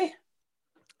 don't they?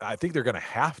 I think they're going to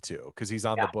have to, because he's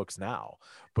on the books now,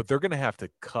 but they're going to have to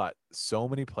cut so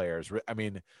many players. I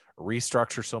mean,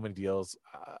 restructure so many deals.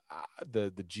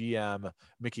 The GM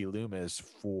Mickey Loomis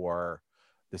for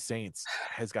the Saints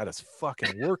has got his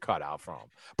fucking work cut out for him.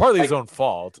 Partly his own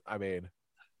fault. I mean,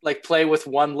 like play with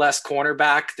one less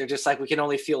cornerback. They're just like, we can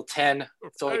only field 10.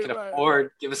 That's all we can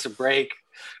afford. Give us a break.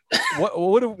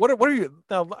 What are you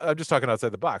now? I'm just talking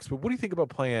outside the box, but what do you think about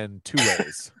playing two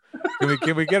ways?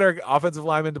 Can we get our offensive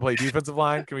lineman to play defensive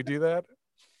line? Can we do that?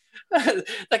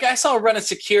 Like I saw running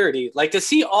security. Like, does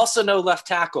he also know left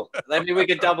tackle? I mean, we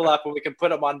could double up and we can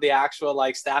put him on the actual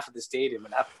like staff of the stadium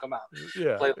and have him come out. Play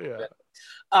a little bit.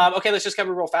 Okay, let's just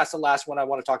cover real fast. The last one I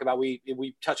want to talk about, we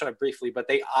touched on it briefly, but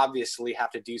they obviously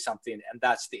have to do something, and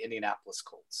that's the Indianapolis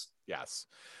Colts. Yes.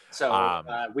 So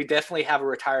we definitely have a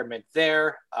retirement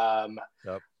there. Our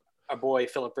boy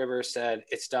Philip Rivers said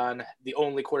it's done. The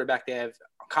only quarterback they have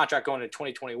a contract going to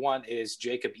 2021 is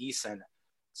Jacob Eason.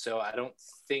 So I don't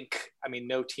think, I mean,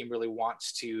 no team really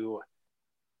wants to.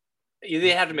 They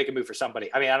have to make a move for somebody.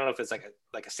 I mean, I don't know if it's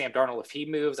like a Sam Darnold if he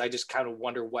moves. I just kind of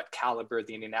wonder what caliber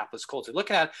the Indianapolis Colts are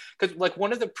looking at, because like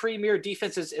one of the premier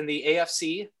defenses in the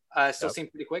AFC still seems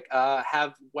pretty quick.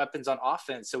 Have weapons on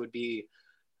offense, so it would be.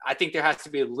 I think there has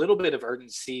to be a little bit of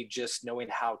urgency, just knowing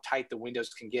how tight the windows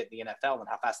can get in the NFL and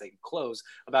how fast they can close,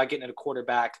 about getting a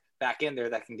quarterback back in there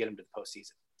that can get them to the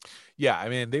postseason. Yeah, I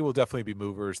mean, they will definitely be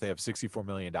movers. They have $64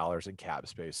 million in cap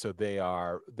space, so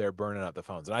they're burning up the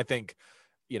phones. And I think,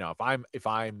 you know, if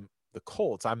I'm the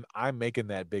Colts, I'm making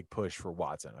that big push for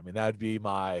Watson. I mean, that'd be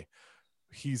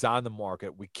he's on the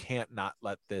market. We can't not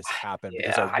let this happen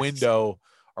because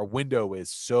our window is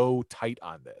so tight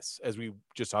on this. As we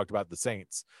just talked about the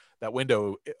Saints, that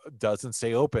window doesn't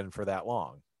stay open for that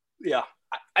long. Yeah.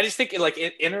 I just think like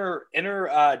inner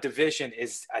division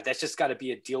is that's just got to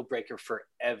be a deal breaker for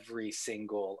every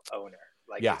single owner.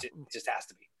 Like it just has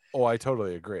to be. Oh, I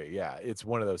totally agree. Yeah. It's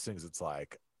one of those things. It's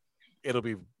like, it'll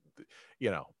be,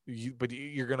 you know, but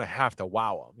you're going to have to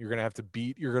wow them. You're going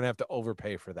to have to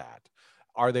overpay for that.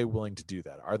 Are they willing to do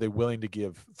that? Are they willing to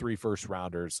give 3 first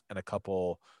rounders and a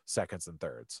couple seconds and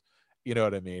thirds? You know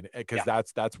what I mean? Because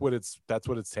that's what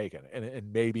it's taken,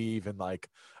 and maybe even like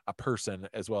a person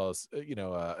as well as, you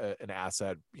know, an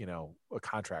asset, you know, a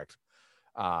contract.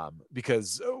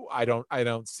 Because I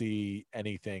don't see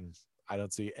anything. I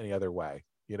don't see any other way.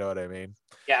 You know what I mean?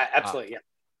 Yeah, absolutely.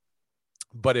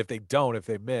 But if they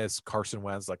miss Carson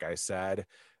Wentz, like I said,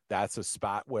 that's a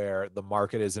spot where the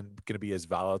market isn't going to be as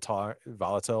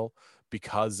volatile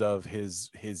because of his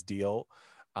deal.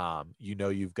 You know,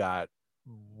 you've got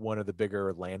one of the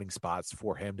bigger landing spots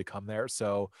for him to come there.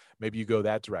 So maybe you go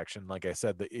that direction. Like I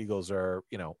said, the Eagles are,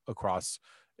 you know, across,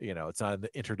 you know, it's not in the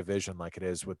interdivision like it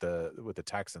is with the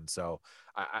Texans. So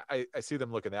I see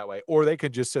them looking that way, or they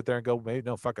could just sit there and go, maybe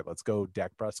no, fuck it. Let's go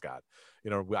Dak Prescott. You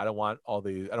know, I don't want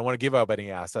to give up any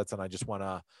assets. And I just want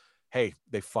to, hey,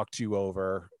 they fucked you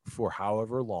over for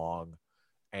however long,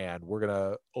 and we're going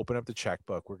to open up the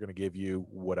checkbook. We're going to give you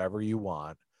whatever you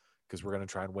want because we're going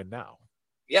to try and win now.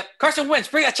 Yep. Carson Wentz,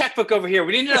 bring a checkbook over here.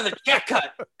 We need another check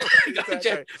cut.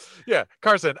 Exactly. Yeah.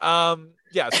 Carson.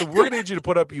 Yeah. So we're going to need you to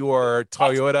put up your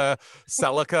Toyota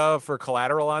Celica for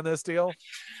collateral on this deal.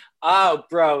 Oh,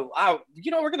 bro.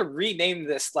 You know, we're going to rename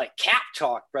this like Cap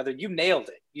Talk, brother. You nailed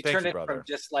it. You turned it from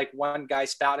just like one guy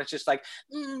spout. It's just like,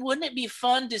 wouldn't it be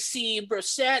fun to see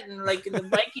Brissett and like the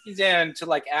Vikings end to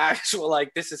like actual,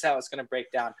 like, this is how it's going to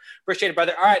break down. Appreciate it,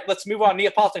 brother. All right, let's move on.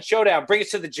 Neapolitan Showdown. Bring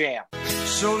us to the jam.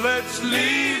 So let's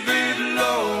leave it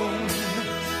alone,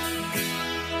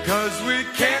 'cause we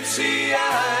can't see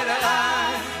eye to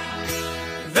eye.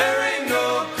 There ain't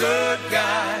no good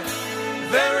guy.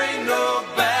 There ain't no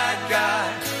bad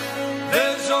guy.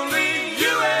 There's only you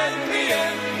and me,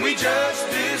 and we just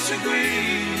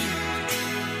disagree.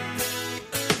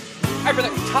 All right, for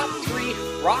the top 3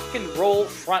 rock and roll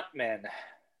frontmen.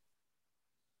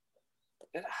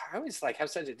 I always like,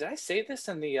 did I say this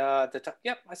in the top?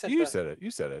 Yep, I said You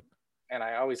said it. And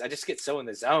I just get so in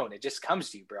the zone. It just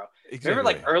comes to you, bro. Exactly. Remember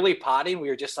like early podding, we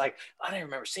were just like, I don't even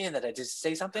remember saying that. I just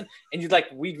say something. And you'd like,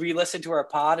 we'd re-listen to our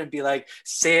pod and be like,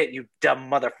 say it, you dumb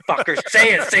motherfucker.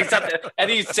 Say something. And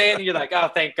he'd say it and you're like, oh,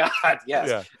 thank God. Yes.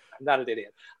 Yeah. I'm not an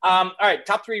idiot. All right.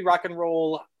 Top 3 rock and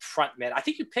roll frontmen. I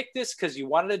think you picked this because you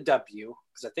wanted a W,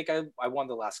 because I think I won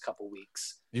the last couple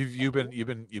weeks. You've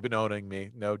been owning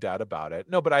me, no doubt about it.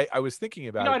 No, but I was thinking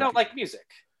about it. No, I don't like music.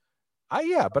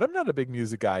 But I'm not a big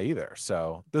music guy either.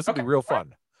 So this will be real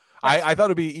fun. Right. I thought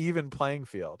it'd be even playing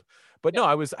field, but no,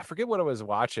 I forget what I was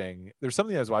watching. There's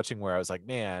something I was watching where I was like,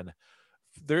 man,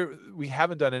 we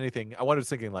haven't done anything. I was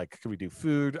thinking like, could we do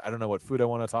food? I don't know what food I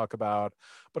want to talk about,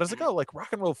 but I was like, oh, like rock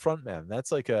and roll frontman.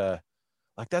 That's like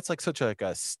such like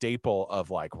a staple of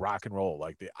like rock and roll,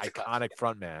 like the iconic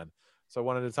frontman. So I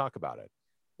wanted to talk about it.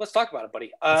 Let's talk about it,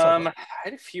 buddy. I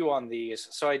had a few on these.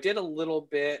 So I did a little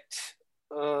bit.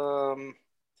 So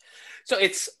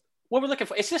it's what we're looking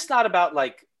for. It's just not about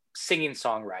like singing,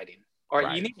 songwriting, or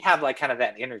you need to have like kind of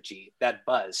that energy, that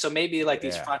buzz. So maybe like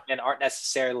these frontmen aren't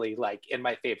necessarily like in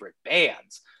my favorite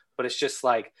bands, but it's just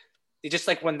like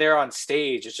when they're on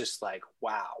stage, it's just like,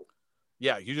 wow.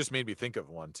 Yeah, you just made me think of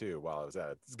one too while I was at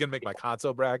it. It's gonna make my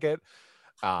console bracket.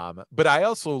 But I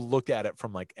also looked at it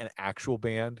from like an actual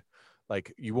band.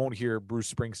 Like you won't hear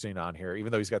Bruce Springsteen on here,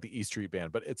 even though he's got the E Street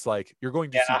Band, but it's like you're going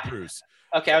to see Bruce.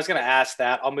 Okay, I was going to ask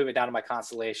that. I'll move it down to my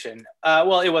consolation.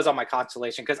 Well, it was on my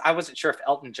consolation because I wasn't sure if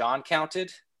Elton John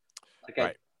counted.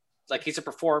 Like he's a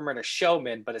performer and a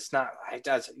showman, but it's not.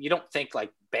 You don't think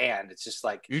like band. It's just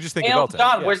like you just think hey, of Elton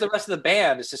John. Where's the rest of the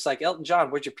band? It's just like Elton John.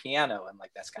 Where's your piano? And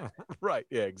like that's kind of right.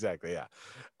 Yeah, exactly. Yeah.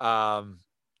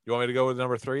 You want me to go with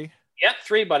number 3? Yep,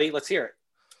 3, buddy. Let's hear it.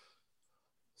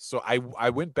 So I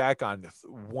went back on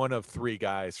one of 3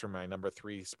 guys for my number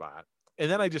 3 spot.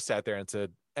 And then I just sat there and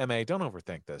said, MA, don't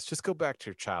overthink this. Just go back to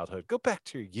your childhood. Go back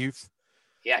to your youth.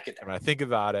 Yeah, I get that. When I think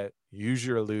about it, Use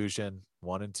Your Illusion,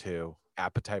 1 and 2,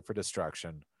 Appetite for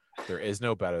Destruction. There is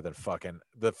no better than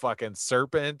the fucking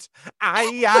serpent. I.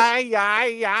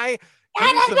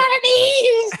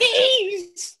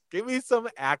 Give me some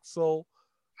Axl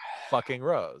fucking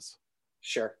Rose.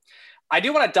 Sure. I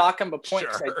do want to dock him a point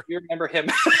because I do remember him.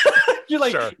 You're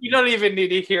like, you don't even need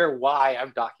to hear why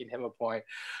I'm docking him a point.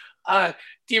 Do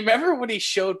you remember when he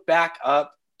showed back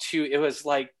up to, it was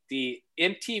like the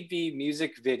MTV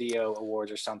Music Video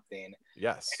Awards or something?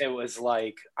 Yes. And it was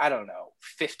like, I don't know,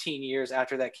 15 years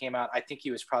after that came out. I think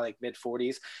he was probably like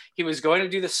mid-40s. He was going to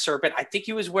do the serpent. I think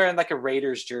he was wearing like a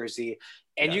Raiders jersey.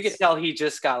 And you could tell he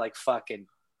just got like fucking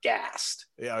gassed.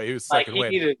 Yeah, he was like he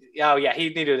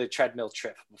needed a treadmill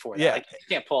trip before that. Like, you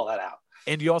can't pull that out.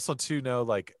 And you also too know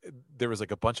like there was like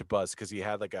a bunch of buzz because he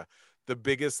had like the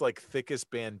biggest like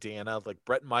thickest bandana, like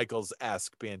Bret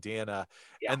Michaels-esque bandana,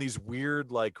 and these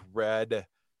weird like red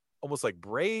almost like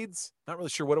braids. Not really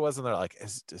sure what it was, and they're like,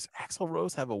 does Axl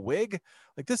Rose have a wig?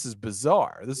 Like, this is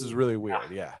bizarre. This is really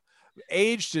weird. Yeah.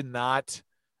 Age did not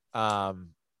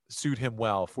suit him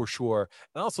well for sure.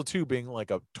 And also too being like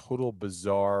a total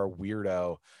bizarre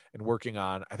weirdo and working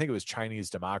on, I think it was Chinese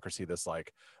Democracy, this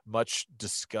like much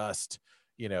discussed,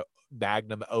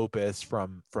 magnum opus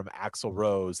from Axl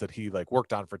Rose that he like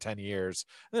worked on for 10 years.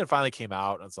 And then it finally came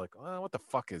out and it's like, oh, what the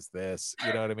fuck is this?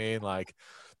 You know what I mean? Like,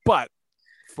 but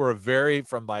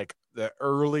from like the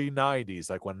early 90s,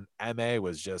 like when MA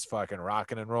was just fucking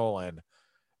rocking and rolling,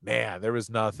 man, there was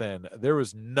nothing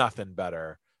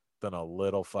better than a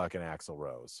little fucking Axl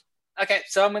Rose. Okay,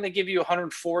 so I'm going to give you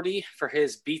 140 for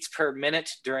his beats per minute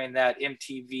during that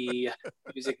MTV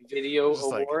Music Video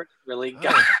Award. Like, really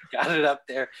got it up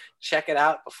there. Check it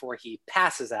out before he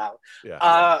passes out.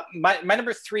 Yeah. My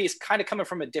number 3 is kind of coming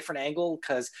from a different angle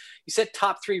because you said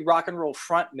top 3 rock and roll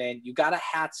frontmen. You got to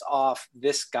hats off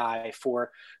this guy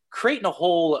for creating a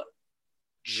whole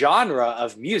genre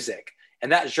of music,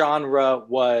 and that genre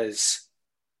was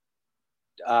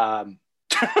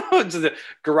the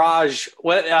garage.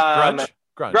 What?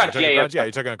 Grunge. Yeah.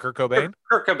 You're talking Kurt Cobain.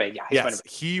 Kurt Cobain. Yeah. Yes,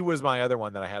 he was my other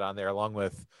one that I had on there, along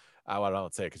with. I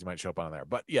don't say it because you might show up on there,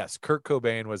 but yes, Kurt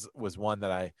Cobain was one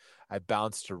that I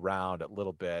bounced around a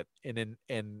little bit, and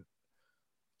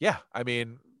yeah, I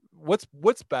mean,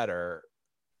 what's better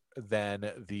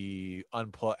than the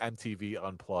MTV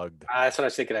Unplugged? That's what I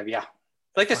was thinking of. Yeah,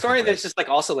 like the story that's just like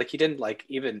also like he didn't like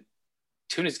even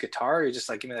tune his guitar. He just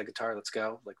like, give me that guitar, let's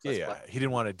go. Like, let's play. He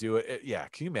didn't want to do it. Yeah,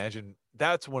 can you imagine?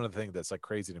 That's one of the things that's like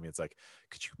crazy to me. It's like,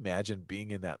 could you imagine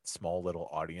being in that small little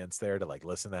audience there to like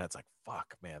listen to that? It's like,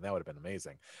 fuck, man, that would have been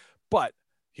amazing. But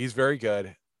he's very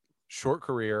good. Short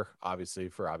career, obviously,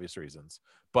 for obvious reasons,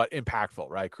 but impactful,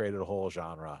 right? Created a whole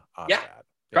genre out of that.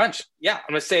 Grunge. Yeah, I'm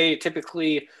gonna say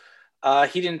typically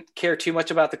he didn't care too much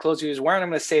about the clothes he was wearing. I'm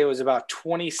going to say it was about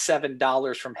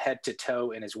 $27 from head to toe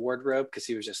in his wardrobe because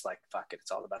he was just like, fuck it, it's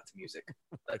all about the music.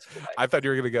 I thought you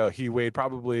were going to go, he weighed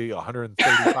probably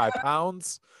 135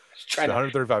 pounds.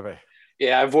 135.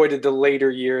 Yeah, I avoided the later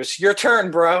years. Your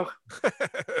turn, bro.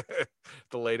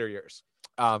 The later years.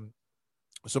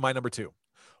 So my number 2,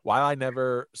 while I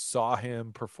never saw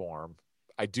him perform,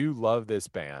 I do love this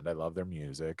band. I love their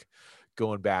music.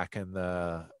 Going back in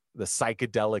the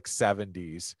psychedelic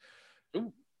 70s.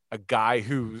 Ooh. A guy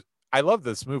who, I love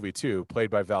this movie too, played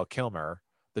by Val Kilmer,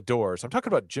 the Doors. I'm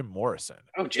talking about Jim Morrison.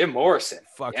 Oh, Jim Morrison.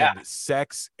 Fucking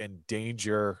sex and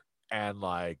danger and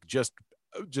like just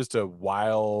a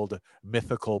wild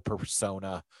mythical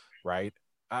persona, right?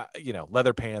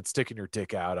 Leather pants, sticking your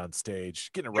dick out on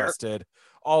stage, getting arrested,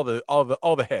 all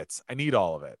the hits. I need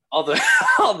all of it. All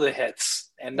the hits.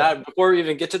 And not before we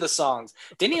even get to the songs.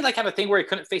 Didn't he like have a thing where he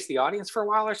couldn't face the audience for a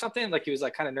while or something? Like he was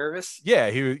like kind of nervous. Yeah,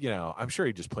 I'm sure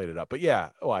he just played it up. But yeah,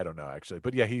 I don't know actually.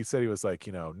 But yeah, he said he was like,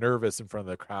 nervous in front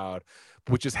of the crowd,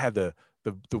 but just had the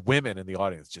women in the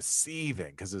audience just seething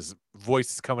because his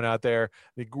voice is coming out there.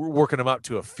 They were working him up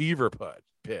to a fever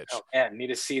pitch. Oh man, need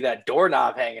to see that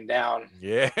doorknob hanging down.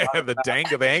 Yeah, the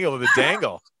angle of the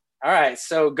dangle. All right,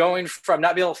 so going from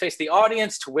not being able to face the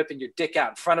audience to whipping your dick out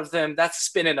in front of them, that's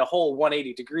spinning a whole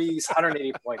 180 degrees,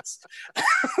 180 points.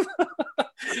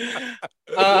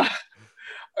 All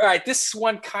right, this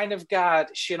one kind of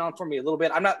got shit on for me a little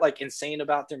bit. I'm not like insane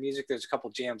about their music. There's a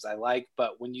couple jams I like,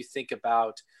 but when you think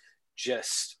about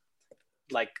just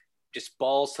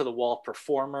balls to the wall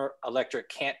performer, Electric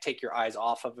can't take your eyes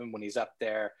off of him when he's up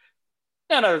there.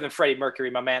 None other than Freddie Mercury,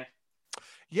 my man.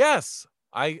 Yes.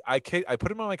 I put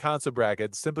him on my console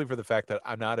bracket simply for the fact that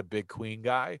I'm not a big Queen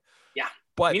guy. Yeah.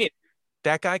 But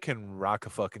that guy can rock a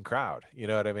fucking crowd. You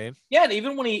know what I mean? Yeah. And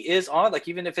even when he is on, like,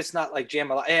 even if it's not like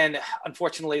jam, and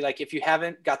unfortunately, like if you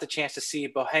haven't got the chance to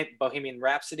see Bohemian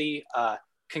Rhapsody,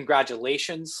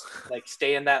 congratulations, like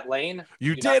stay in that lane.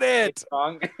 You did it.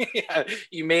 Yeah,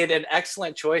 you made an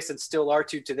excellent choice and still are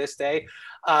to this day.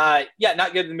 Not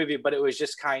good in the movie, but it was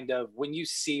just kind of when you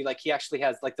see like he actually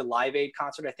has like the Live Aid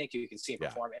concert, I think you can see him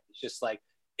perform it. It's just like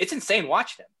it's insane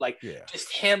watching him. Like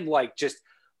just him like just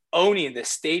owning this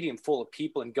stadium full of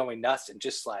people and going nuts and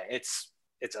just like it's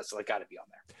like got to be on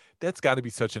there. That's got to be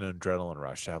such an adrenaline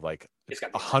rush to have like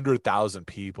 100,000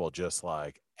 people just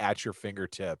like at your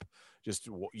fingertip. Just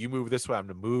you move this way, I'm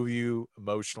going to move you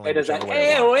emotionally. It is like,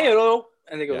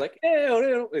 and they go like,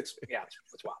 it's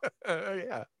wild.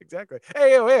 Yeah, exactly. So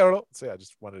yeah, I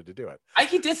just wanted to do it.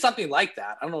 He did something like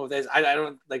that. I don't know if there's, I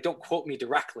don't like, don't quote me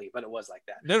directly, but it was like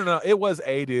that. No, it was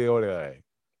A.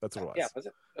 That's what it was. Yeah, was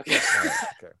it? Okay.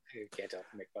 Okay. You can't tell.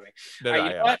 Make funny. No,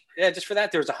 you know what? Yeah, just for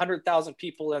that, there was 100,000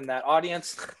 people in that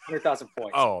audience. 100,000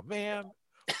 points. Oh man.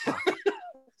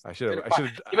 I should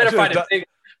have. You better find a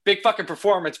big fucking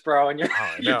performance, bro. And you're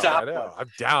top. I know.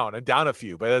 I'm down a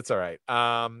few, but that's all right.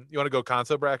 You want to go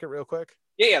console bracket real quick?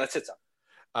 Yeah, let's hit some.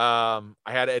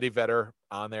 I had Eddie Vedder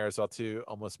on there as well too.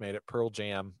 Almost made it. Pearl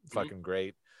Jam, fucking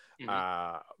great.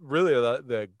 Really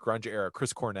the grunge era.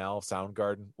 Chris Cornell,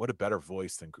 Soundgarden. What a better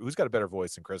voice who's got a better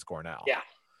voice than Chris Cornell? Yeah,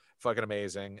 fucking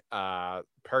amazing.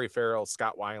 Perry Farrell,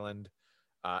 Scott Weiland,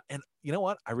 and you know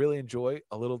what? I really enjoy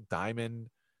a little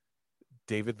Diamond.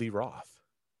 David Lee Roth.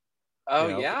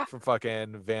 Oh, from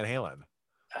fucking Van Halen.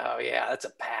 Oh yeah, that's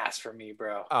a pass for me,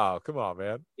 bro. Oh, come on,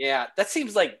 man. Yeah, that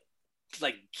seems like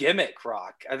gimmick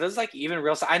rock. Are those like even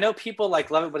real? I know people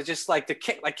like love it, but it's just like the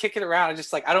kick it around. I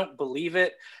just like I don't believe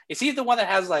it. Is he the one that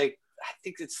has like I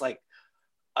think it's like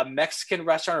a Mexican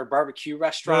restaurant or barbecue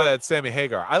restaurant? No, that's Sammy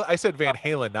Hagar. I said Van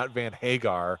Halen, not Van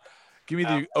Hagar. Give me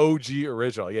the OG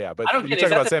original. Yeah, but you're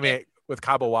talking about Sammy with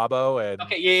Cabo Wabo and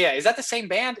okay, yeah. Is that the same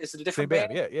band? Is it a different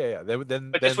band? Yeah.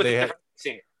 Then they had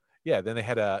singer. Yeah, then they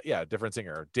had a different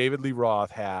singer. David Lee Roth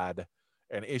had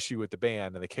an issue with the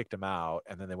band and they kicked him out,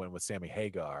 and then they went with Sammy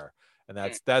Hagar, and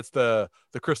that's the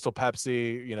Crystal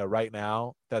Pepsi. Right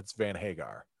now that's Van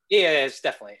Hagar. Yeah, it's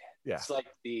definitely. Yeah, it's like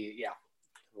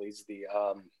he's the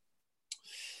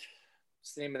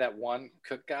what's the name of that one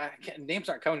cook guy? Names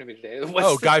aren't coming to me today.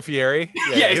 Guy Fieri.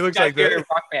 Yeah, he looks like the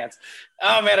rock bands.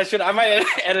 Oh man, I might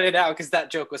edit it out because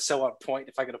that joke was so on point.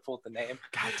 If I could have pulled the name.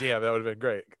 God damn, that would have been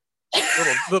great.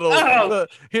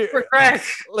 Here,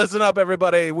 listen up,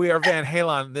 everybody. We are Van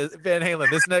Halen.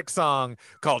 This next song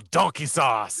called Donkey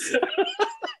Sauce.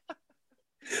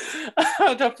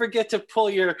 Don't forget to pull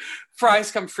your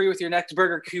fries come free with your next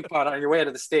burger coupon on your way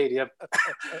to the stadium.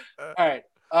 All right.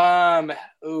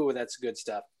 Ooh, that's good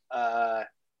stuff.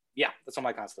 That's on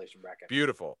my constellation bracket.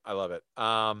 Beautiful. I love it.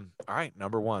 All right,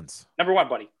 number ones. Number one,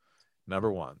 buddy.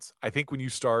 Number ones. I think when you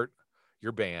start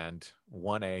your band,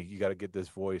 1A, you got to get this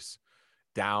voice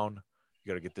down. You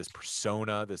got to get this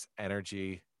persona, this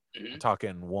energy. I'm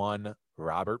talking one,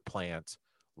 Robert Plant,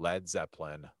 Led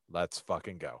Zeppelin. Let's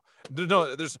fucking go.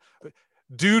 No,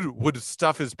 dude would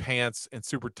stuff his pants in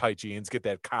super tight jeans, get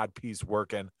that cod piece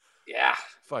working. Yeah.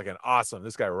 Fucking awesome.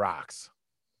 This guy rocks.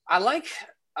 I like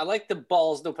the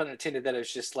balls, no pun intended, that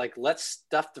it's just like, let's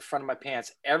stuff the front of my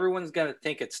pants. Everyone's going to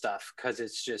think it's stuff because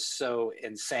it's just so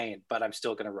insane, but I'm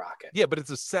still going to rock it. Yeah, but it's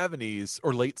the 70s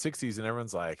or late 60s, and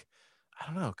everyone's like, I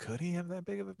don't know, could he have that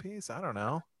big of a piece? I don't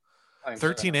know. I'm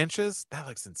 13 inches? That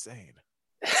looks insane.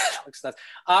 That looks nuts.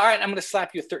 All right, I'm going to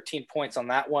slap you 13 points on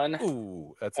that one.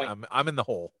 Ooh, that's Point. I'm in the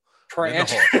hole. Per I'm in the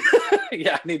inch. hole.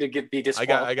 Yeah, I need to be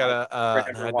disqualified. I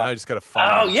gotta for now I just gotta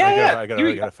find Oh it. yeah, I Here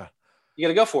we gotta go. find You got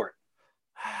to go for it.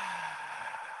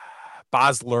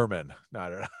 Baz Luhrmann. No, I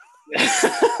don't know.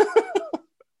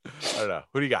 I don't know.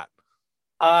 Who do you got?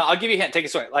 I'll give you a hint. Take a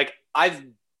swing. Like, I've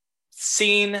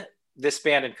seen this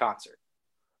band in concert.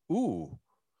 Ooh.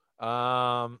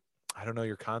 I don't know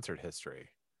your concert history.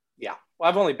 Yeah. Well,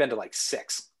 I've only been to like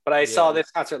 6, but I saw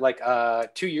this concert like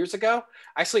 2 years ago.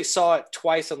 I actually saw it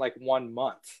twice in like 1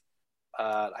 month.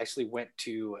 I actually went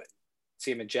to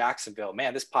see him in Jacksonville.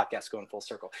 Man, this podcast's going full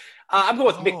circle. I'm going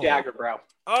with Mick Jagger, bro.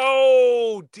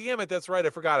 Oh, damn it. That's right. I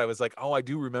forgot. I was like, oh, I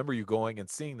do remember you going and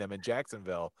seeing them in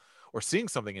Jacksonville or seeing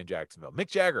something in Jacksonville. Mick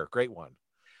Jagger, great one.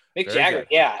 Mick Very Jagger, good.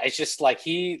 yeah. It's just like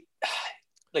he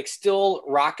like still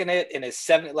rocking it in his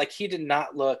 70s. Like he did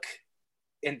not look,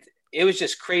 and it was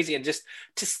just crazy. And just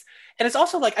and it's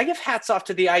also like I give hats off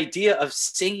to the idea of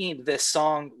singing this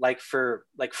song like for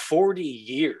like 40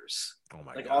 years. Oh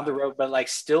my like God. on the road, but like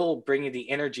still bringing the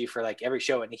energy for like every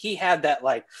show. And he had that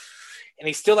like, and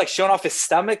he's still like showing off his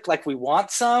stomach like we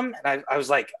want some. And I was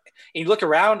like, and you look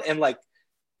around and like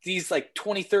these like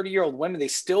 20, 30-year-old women, they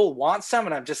still want some.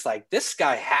 And I'm just like, this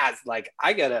guy has like,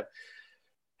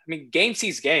 game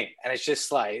sees game. And it's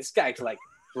just like, this guy can like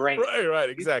bring Right,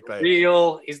 exactly.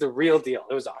 He's the real deal.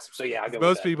 It was awesome. So yeah,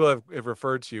 Most people have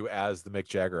referred to you as the Mick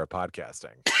Jagger of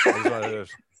podcasting. I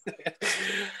just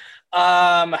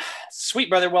Sweet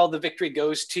brother. Well, the victory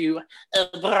goes to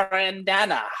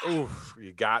Brandana. Oof,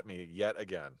 you got me yet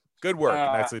again. Good work.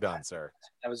 Nicely done, sir.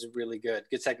 That was really good.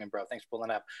 Good segment, bro. Thanks for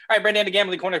pulling up. All right, Brandana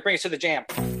Gambling Corner, bring us to the jam.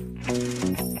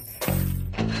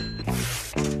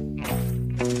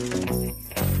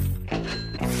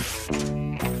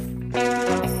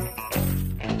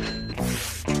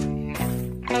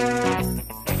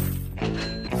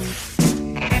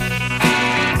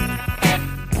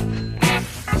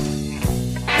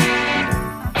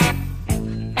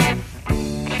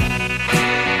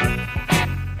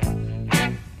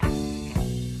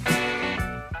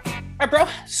 All right, bro.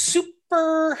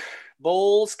 Super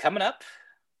Bowl's coming up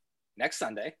next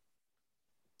Sunday.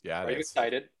 Yeah. Are you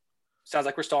excited? Sounds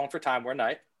like we're stalling for time. We're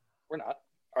not.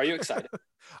 Are you excited?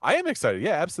 I am excited.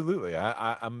 Yeah, absolutely.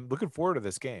 I'm looking forward to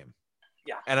this game.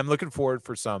 Yeah. And I'm looking forward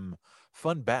for some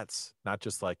fun bets, not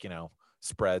just like,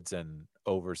 spreads and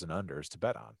overs and unders to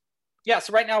bet on. Yeah.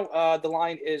 So right now, the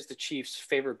line is the Chiefs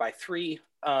favored by 3.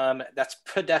 That's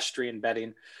pedestrian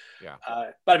betting. Yeah.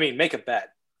 But I mean, make a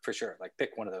bet for sure. Like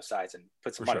pick one of those sides and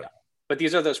put some money on. But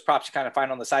these are those props you kind of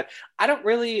find on the side. I'm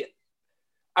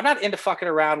not into fucking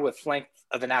around with length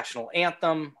of the national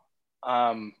anthem.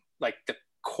 Like the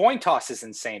coin toss is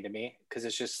insane to me because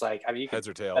it's just like, I mean, you can, heads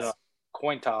or tails. I don't know,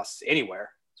 coin toss anywhere.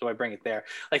 So I bring it there.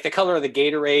 Like the color of the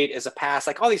Gatorade is a pass.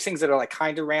 Like all these things that are like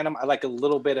kind of random. I like a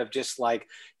little bit of just like,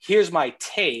 here's my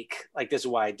take. Like this is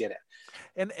why I did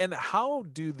it. And how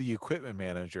do the equipment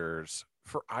managers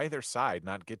for either side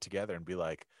not get together and be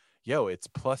like, yo, it's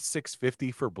plus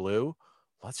 650 for blue.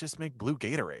 Let's just make blue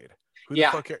Gatorade. Who the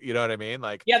fuck, you know what I mean?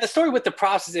 Like, yeah, the story with the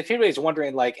props is if anybody's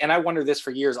wondering, like, and I wonder this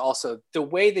for years also, the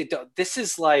way they do this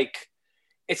is like,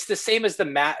 it's the same as the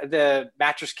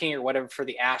Mattress King or whatever for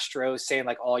the Astros saying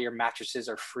like all your mattresses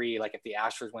are free. Like if the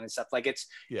Astros win and stuff, like it's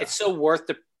so worth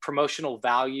the promotional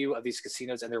value of these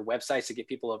casinos and their websites to get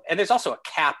people. And there's also a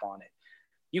cap on it.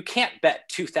 You can't bet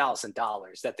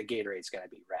 $2,000 that the Gatorade's going to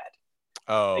be red.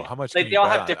 Oh, like, how much? They all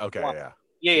have different ones. Okay,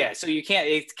 yeah. So it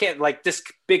can't like this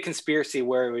big conspiracy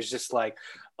where it was just like,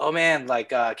 oh man, like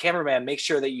cameraman, make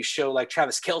sure that you show like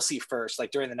Travis Kelce first,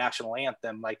 like during the national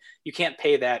anthem. Like you can't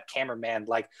pay that cameraman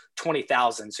like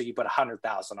 $20,000, so you put $100,000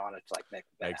 on it to like make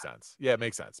that makes sense. Yeah,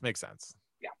 makes sense.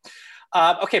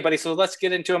 Yeah. Okay, buddy. So let's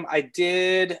get into them. I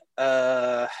did.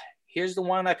 Here's the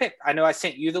one I picked. I know I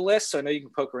sent you the list, so I know you can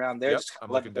poke around there. Yep, I'm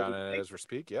looking down at it as we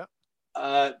speak. Yeah.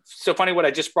 So funny what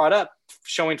I just brought up,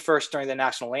 showing first during the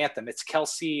national anthem. It's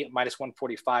Kelce minus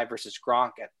 145 versus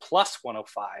Gronk at plus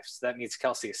 105. So that means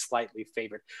Kelce is slightly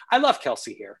favored. I love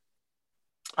Kelce here.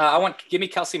 Give me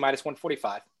Kelce minus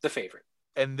 145, the favorite.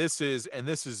 And this is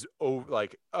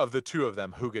like of the two of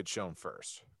them, who gets shown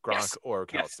first, Gronk or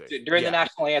Kelce? Yes. During the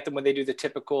national anthem, when they do the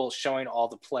typical showing all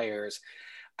the players,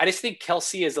 I just think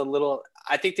Kelce is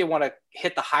I think they want to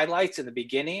hit the highlights in the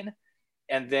beginning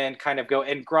and then kind of go.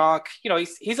 And Gronk,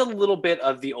 he's a little bit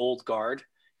of the old guard.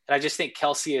 And I just think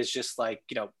Kelce is just like,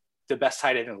 the best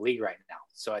tight end in the league right now.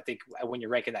 So I think when you're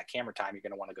ranking that camera time, you're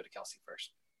going to want to go to Kelce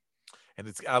first.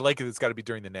 And I like it. It's got to be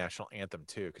during the national anthem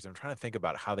too, because I'm trying to think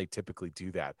about how they typically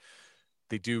do that.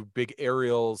 They do big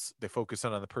aerials. They focus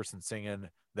on the person singing.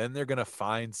 Then they're gonna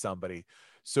find somebody.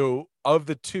 So of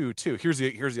the two, here's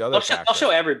the other factor. They'll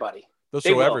show everybody. They'll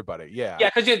show everybody. Yeah.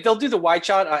 Yeah, because they'll do the wide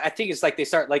shot. I think it's like they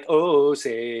start like, oh,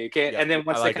 say, okay, and then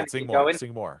once I like they kind it. Sing of more. going,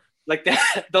 Sing more. like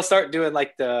that, they'll start doing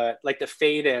like the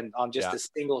fade in on just Yeah. the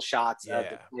single shots of Yeah.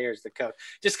 the players, the coach,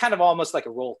 just kind of almost like a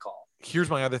roll call. Here's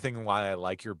my other thing why I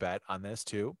like your bet on this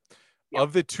too. Yeah.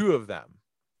 Of the two of them,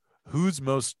 who's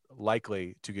most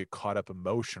likely to get caught up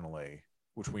emotionally,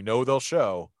 which we know they'll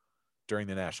show during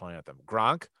the national anthem?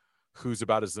 Gronk, who's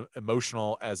about as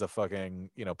emotional as a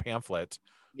fucking, pamphlet,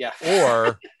 Yeah.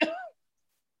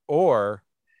 or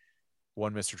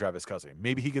one Mr. Travis Kelce.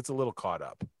 Maybe he gets a little caught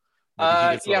up. Maybe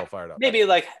he gets a little fired up. Maybe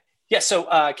like, yeah. So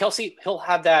Kelce, he'll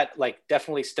have that like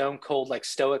definitely stone cold, like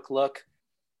stoic look.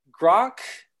 Gronk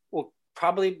will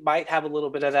probably might have a little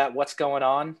bit of that. What's going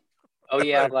on? Oh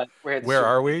yeah, like where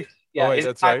are we? Yeah, oh, wait,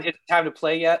 that's right. It's time to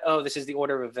play yet? Oh, this is the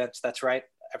order of events. That's right.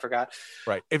 I forgot.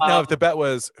 Right. If the bet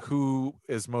was who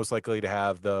is most likely to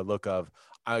have the look of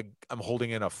I'm holding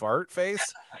in a fart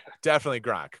face, definitely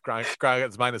Gronk. Gronk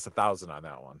is minus 1,000 on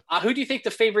that one. Who do you think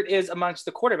the favorite is amongst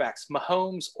the quarterbacks,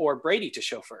 Mahomes or Brady, to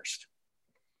show first?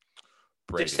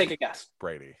 Brady. Just take a guess.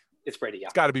 Brady. It's Brady. Yeah.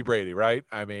 It's got to be Brady, right?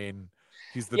 I mean,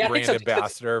 he's the brand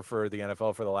ambassador for the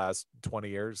NFL for the last 20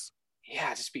 years.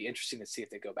 Yeah, just be interesting to see if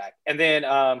they go back. And then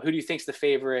who do you think's the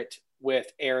favorite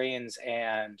with Arians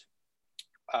and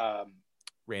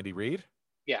Randy Reed?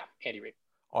 Yeah, Andy Reid.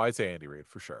 Oh, I'd say Andy Reid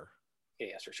for sure. Yeah,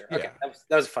 yes, for sure. Yeah. Okay,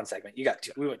 that was a fun segment. You got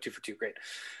two. We went 2 for 2. Great.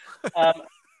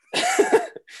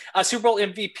 Super Bowl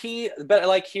MVP. The bet I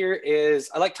like here is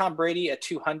I like Tom Brady at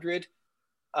 200.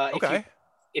 Okay.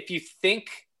 If you think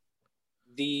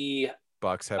the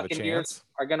Bucks have Buccaneers a chance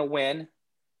are going to win,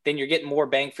 then you're getting more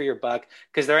bang for your buck,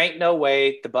 because there ain't no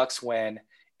way the Bucks win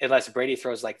unless Brady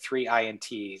throws like 3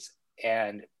 INTs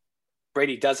and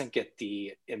Brady doesn't get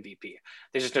the MVP.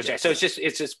 There's just no chance. So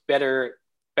it's just better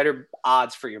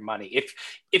odds for your money.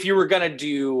 If you were going to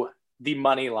do the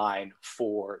money line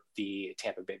for the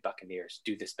Tampa Bay Buccaneers,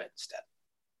 do this bet instead.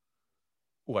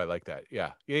 Oh, I like that.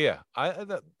 Yeah.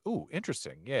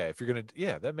 Interesting. Yeah. If you're going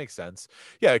to, that makes sense.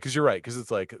 Yeah. Cause you're right. Cause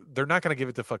it's like, they're not going to give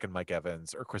it to fucking Mike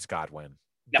Evans or Chris Godwin.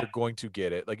 No. They're going to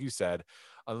get it. Like you said,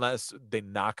 unless they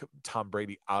knock Tom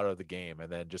Brady out of the game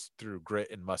and then just through grit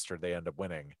and mustard, they end up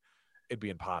winning. It'd be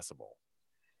impossible.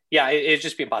 Yeah. It'd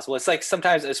just be impossible. It's like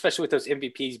sometimes, especially with those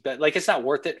MVPs, but like, it's not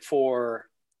worth it for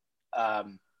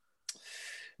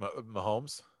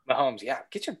Mahomes. Yeah.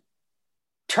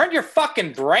 Turn your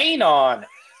fucking brain on.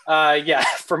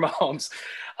 For Mahomes.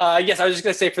 Yes, I was just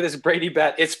going to say for this Brady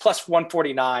bet, it's plus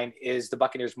 149 is the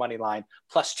Buccaneers money line.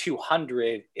 Plus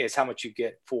 200 is how much you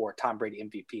get for Tom Brady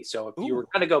MVP. So if you were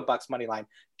going to go Bucks money line,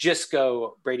 just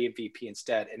go Brady MVP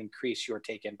instead and increase your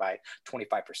take in by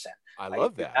 25%. I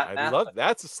love that.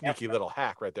 That's a sneaky little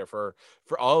hack right there for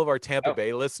all of our Tampa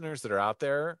Bay listeners that are out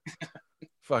there.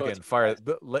 Fucking fire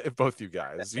both you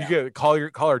guys. You get call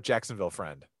our Jacksonville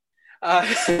friend.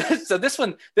 So this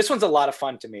one's a lot of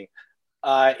fun to me.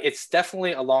 It's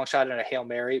definitely a long shot and a Hail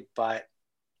Mary, but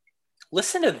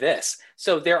listen to this.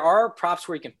 So there are props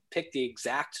where you can pick the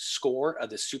exact score of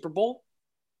the Super Bowl.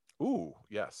 Ooh,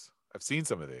 yes. I've seen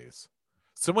some of these.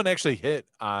 Someone actually hit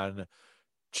on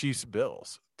Chiefs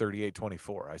Bills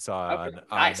 38-24. I saw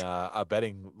on a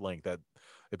betting link that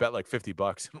they bet like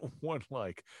 $50 and won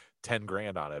like 10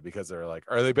 grand on it because they're like,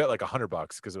 or they bet like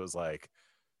 $100 because it was like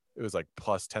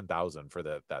plus 10,000 for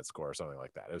that score or something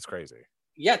like that. It was crazy.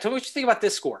 Yeah. Tell me what you think about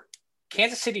this score.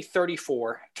 Kansas City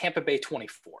 34, Tampa Bay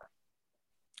 24.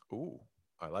 Ooh,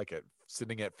 I like it.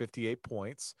 Sitting at 58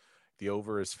 points. The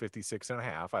over is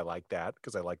 56.5. I like that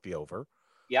because I like the over.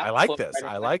 Yeah. I like this.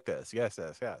 I like this. Yes.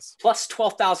 Plus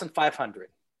 12,500.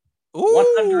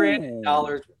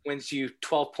 $100 wins you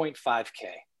 12.5K.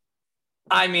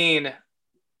 I mean,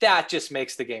 that just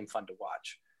makes the game fun to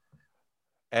watch.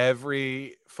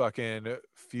 Every fucking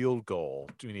field goal.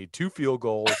 Do we need 2 field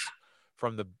goals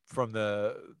from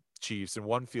the Chiefs and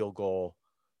 1 field goal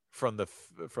from the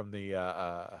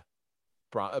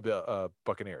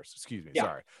Buccaneers? Excuse me. Yeah.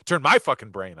 Sorry. Turn my fucking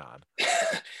brain on.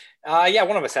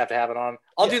 One of us have to have it on.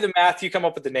 I'll do the math. You come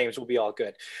up with the names. We'll be all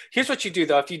good. Here's what you do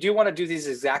though. If you do want to do these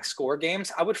exact score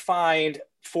games, I would find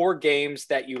 4 games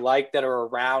that you like that are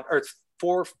around, or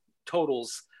 4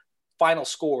 totals, final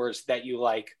scores that you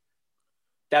like,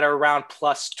 that are around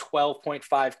plus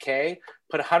 12.5K,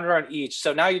 put 100 on each.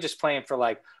 So now you're just playing for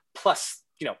like plus,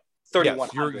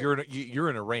 3,100. Yes, you're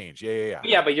in a range. Yeah.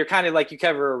 Yeah, but you're kind of like, you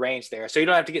cover a range there. So you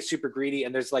don't have to get super greedy,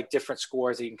 and there's like different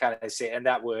scores that you can kind of say, and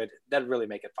that would really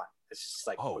make it fun. It's just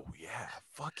like, oh yeah,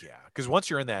 fuck yeah. Because once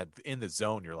you're in the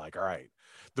zone, you're like, all right,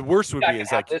 The worst would I be can is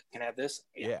have like, this. Can have this.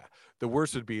 yeah, the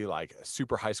worst would be like a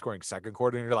super high scoring second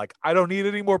quarter, and you're like, I don't need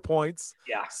any more points.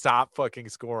 Yeah. Stop fucking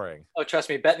scoring. Oh, trust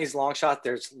me, Bettany's long shot.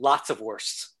 There's lots of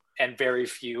worsts, and very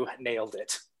few nailed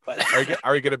it. But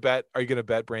Are you gonna bet? Are you gonna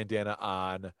bet Brandana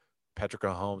on Patrick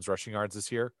Mahomes rushing yards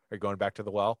this year? Are you going back to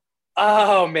the well?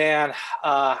 oh man,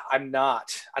 I'm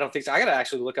not. I don't think so. I gotta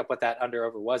actually look up what that under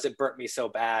over was. It burnt me so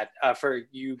bad. For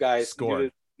you guys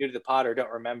Scored. new to the pod or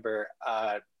don't remember,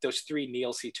 those 3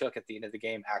 kneels he took at the end of the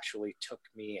game actually took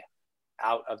me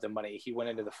out of the money. He went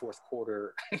into the fourth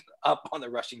quarter up on the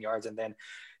rushing yards, and then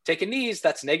taking knees,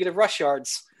 that's negative rush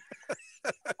yards.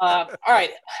 All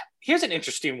right, here's an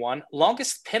interesting one.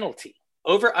 Longest penalty,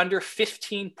 over under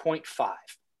 15.5.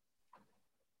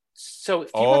 So if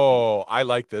you I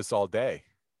like this all day.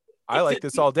 I like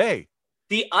this all day.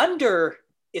 the under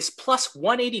is plus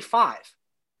 185.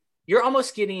 You're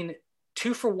almost getting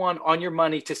 2 for 1 on your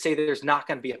money to say that there's not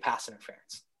going to be a pass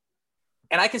interference.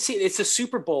 And I can see it's a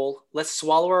Super Bowl. Let's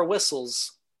swallow our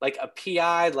whistles. Like a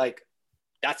PI, like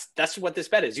that's what this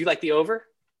bet is. You like the over?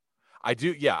 I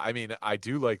do. Yeah. I mean, I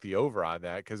do like the over on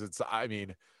that because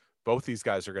both these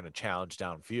guys are going to challenge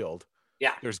downfield.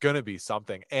 Yeah. There's going to be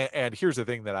something. And here's the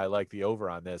thing that I like the over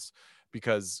on this,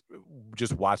 because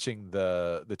just watching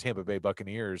the Tampa Bay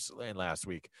Buccaneers in last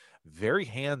week, very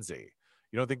handsy.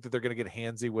 You don't think that they're going to get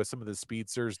handsy with some of the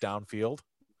speedsters downfield?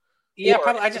 Yeah, Or,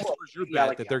 probably. I just your yeah, bet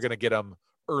like that they're going to get them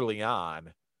early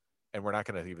on, and we're not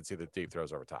going to even see the deep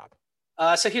throws over top.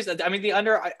 So here's the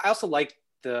under. I also like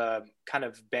the kind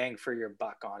of bang for your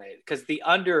buck on it, because the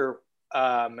under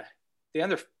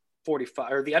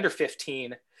 45 or the under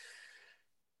 15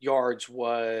 yards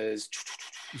was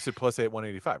You said plus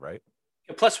 185, right?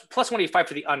 plus 185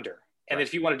 for the under. And Right.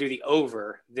 if you want to do the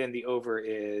over, then the over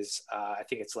is I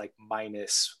think it's like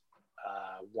minus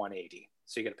 180.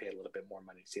 So you got to pay a little bit more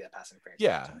money to see that pass interference.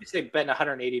 Yeah. So you say betting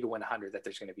 180 to win 100 that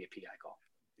there's going to be a PI call.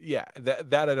 Yeah,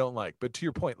 that I don't like. But to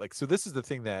your point, like, so this is the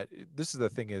thing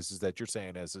is that you're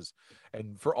saying is,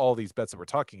 and for all these bets that we're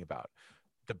talking about,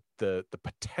 the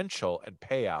potential and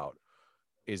payout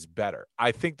is better.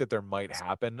 I think that there might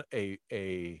happen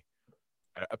a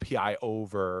PI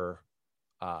over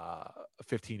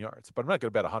 15 yards, but I'm not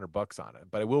going to bet $100 on it.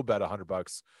 But I will bet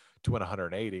 $100 to win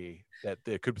 180 that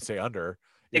it could say under.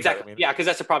 You know Exactly. what I mean? Yeah, because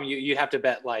that's the problem. You'd have to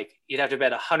bet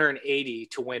 180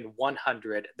 to win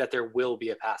 100 that there will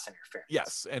be a pass interference.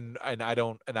 Yes, and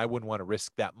I wouldn't want to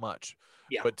risk that much.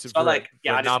 Yeah. But So for I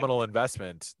a nominal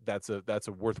investment, that's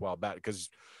a worthwhile bet because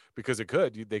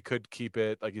they could keep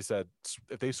it, like you said,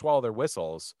 if they swallow their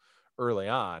whistles early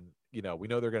on. You know, we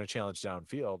know they're going to challenge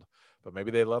downfield, but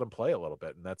maybe they let them play a little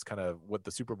bit, and that's kind of what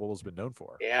the Super Bowl has been known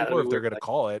for. Yeah, or if they're going to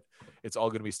call it, it's all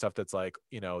going to be stuff that's like,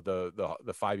 you know, the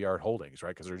 5-yard holdings, right?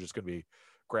 Because they're just going to be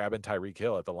grabbing Tyreek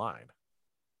Hill at the line.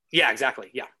 Yeah,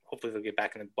 exactly. Yeah, hopefully they'll get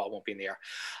back and the ball won't be in the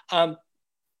air.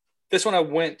 This one I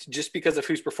went just because of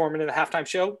who's performing in the halftime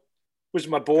show. Was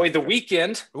my boy The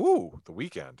Weeknd. Ooh, The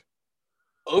Weeknd.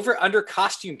 Over under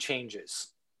costume changes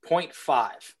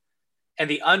 0.5, and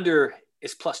the under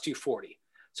is plus 240.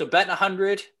 So betting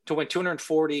 100 to win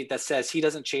 240 that says he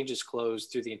doesn't change his clothes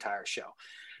through the entire show.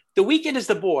 The Weeknd is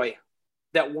the boy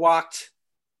that walked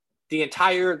the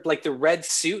entire, like the red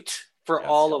suit for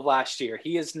all of last year.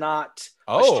 He is not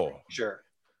a stranger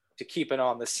to keeping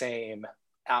on the same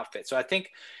outfit. So I think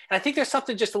there's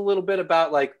something just a little bit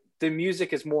about like the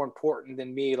music is more important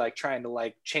than me like trying to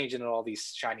like change into all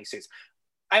these shiny suits.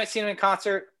 I haven't seen him in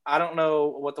concert. I don't know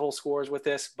what the whole score is with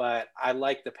this, but I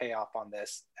like the payoff on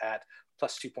this at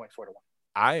plus 2.4 to 1.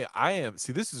 I am.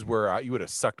 See, this is where you would have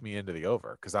sucked me into the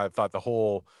over, because I thought the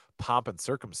whole pomp and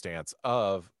circumstance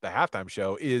of the halftime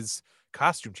show is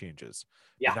costume changes.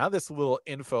 Yeah. But now this little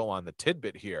info on the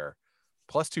tidbit here,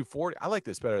 plus 240. I like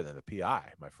this better than the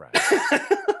PI, my friend. It'd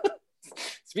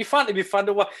be fun. It'd be fun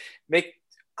to watch. Make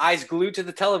eyes glued to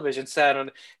the television set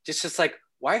and just like,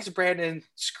 why is Brandon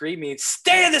screaming,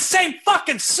 stay in the same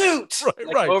fucking suit?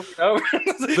 Right. Over and over.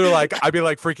 They're like, I'd be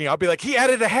like freaking out. I'd be like, he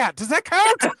added a hat. Does that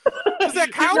count? Does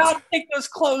that count? Do not take those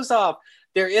clothes off.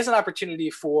 There is an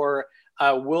opportunity for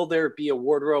will there be a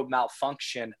wardrobe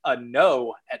malfunction? A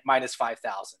no at minus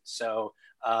 5,000. So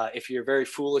if you're very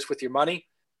foolish with your money,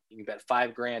 you can bet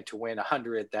 $5,000 to win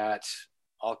 100 that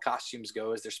all costumes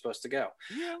go as they're supposed to go.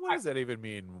 Yeah, what does that even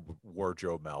mean,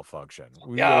 wardrobe malfunction?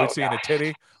 We've seen a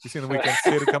titty. We've seen the Weeknd's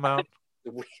titty come out.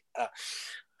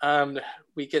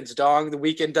 Weeknd's dong. The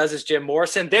Weeknd does his Jim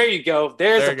Morrison. There you go.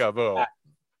 There you go. Boom.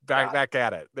 Back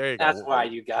at it. There you go. That's why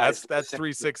you guys. That's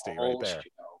 360 right there.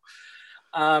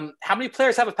 How many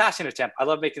players have a passing attempt? I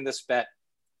love making this bet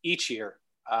each year.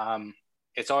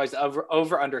 It's always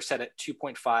over under set at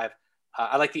 2.5.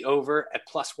 I like the over at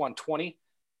plus 120.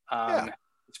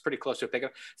 It's pretty close to a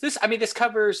pickup. So this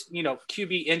covers,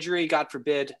 QB injury, God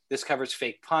forbid. This covers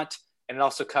fake punt, and it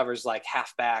also covers like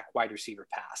halfback, wide receiver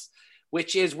pass,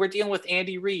 which is we're dealing with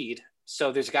Andy Reid.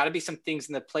 So there's got to be some things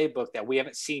in the playbook that we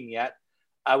haven't seen yet.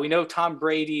 We know Tom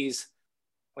Brady's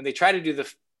when they try to do the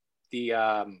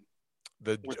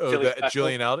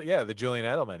Julian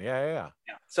Edelman. Yeah.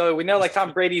 So we know like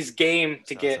Tom Brady's game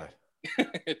to get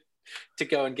to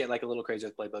go and get like a little crazy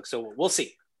with playbook. So we'll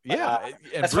see. Yeah,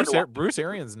 and Bruce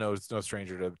Arians knows no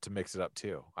stranger to mix it up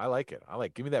too. I like it.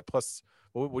 Give me that plus.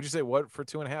 What would you say? What for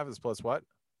 2.5 is plus what?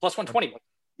 Plus 120.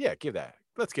 Yeah, give that.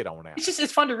 Let's get on now.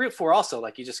 It's fun to root for. Also,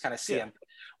 like you just kind of see him.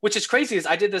 Which is crazy is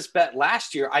I did this bet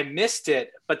last year. I missed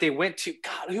it, but they went to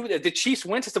the Chiefs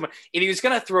went to someone and he was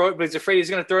going to throw it, but he's afraid he's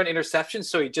going to throw an interception.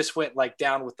 So he just went like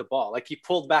down with the ball. Like he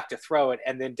pulled back to throw it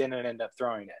and then didn't end up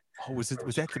throwing it. Oh, was that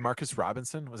DeMarcus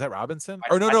Robinson? Was that Robinson?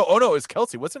 No. It was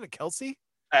Kelsey. Wasn't it Kelsey?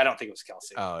 I don't think it was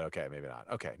Kelsey. Oh, okay. Maybe not.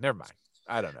 Okay. Never mind.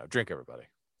 I don't know. Drink, everybody.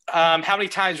 How many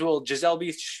times will Giselle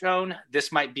be shown?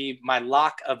 This might be my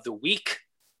lock of the week.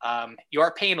 You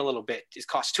are paying a little bit. It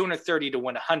costs $230 to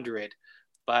win 100,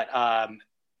 but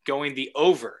going the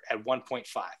over at 1.5.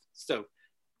 So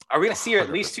are we going to see her at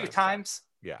least 2 times?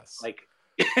 Yes. Like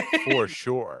for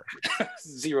sure.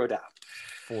 Zero doubt.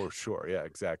 For sure. Yeah,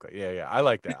 exactly. Yeah. I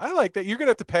like that. You're going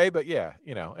to have to pay, but yeah,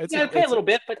 pay a little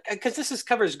bit, but because this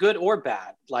covers good or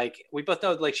bad. Like we both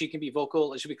know, like she can be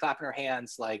vocal. She'll be clapping her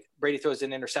hands. Like Brady throws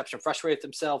an interception, frustrated with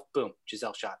himself. Boom.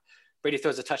 Giselle shot. Brady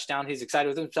throws a touchdown. He's excited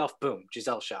with himself. Boom.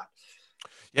 Giselle shot.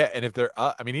 Yeah. And if they're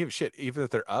up, even if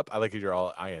they're up, I like it. You're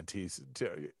all INTs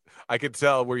too. I could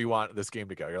tell where you want this game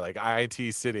to go. You're like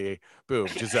INT City. Boom.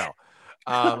 Giselle.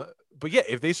 But yeah,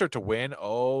 if they start to win,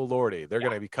 oh Lordy, they're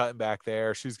going to be cutting back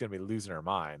there. She's going to be losing her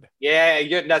mind.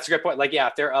 Yeah, that's a great point. Like,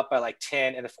 if they're up by like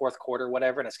 10 in the fourth quarter,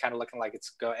 whatever, and it's kind of looking like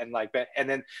it's and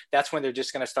then that's when they're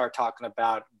just going to start talking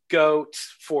about GOAT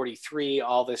 43,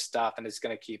 all this stuff, and it's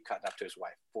going to keep cutting up to his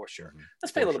wife for sure. Mm-hmm.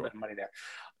 Let's pay a little bit of money there.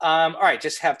 All right,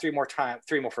 just have three more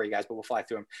for you guys, but we'll fly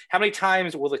through them. How many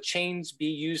times will the chains be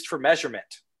used for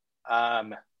measurement?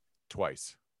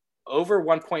 Twice. Over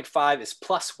 1.5 is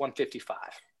plus 155.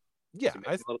 Yeah,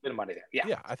 a little bit of money there.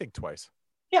 Yeah, I think twice.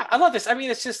 Yeah, I love this. I mean,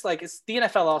 it's just like it's the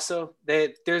NFL. Also,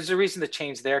 there's a reason to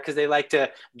change there because they like to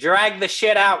drag the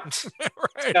shit out.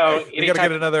 Right. So you got to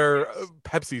get another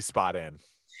Pepsi spot in.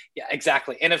 Yeah,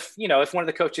 exactly. And if one of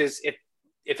the coaches,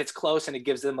 if it's close and it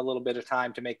gives them a little bit of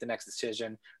time to make the next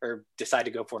decision or decide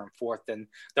to go for it in fourth, then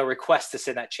they'll request to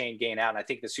send that chain gain out. And I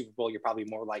think the Super Bowl, you're probably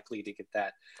more likely to get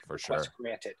that for sure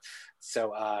granted.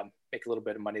 So make a little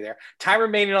bit of money there. Time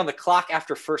remaining on the clock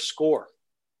after first score.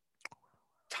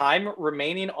 Time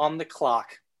remaining on the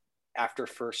clock after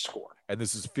first score. And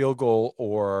this is field goal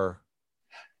or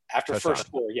after touchdown. First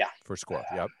score. Yeah. First score.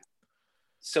 Yep.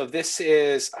 So this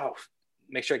is,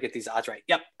 make sure I get these odds right.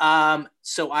 Yep.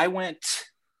 So I went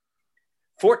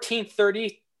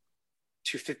 14:30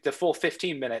 to the full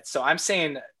 15 minutes. So I'm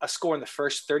saying a score in the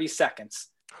first 30 seconds.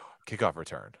 Kickoff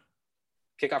return.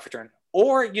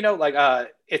 Or,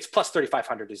 it's plus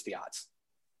 3,500 is the odds.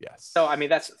 Yes. So, I mean,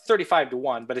 that's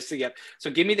 35-1, but it's So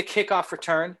give me the kickoff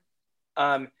return.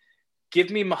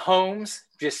 Give me Mahomes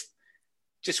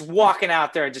just walking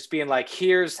out there and just being like,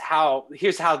 here's how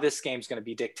this game's going to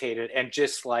be dictated. And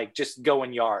just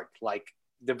going yard, like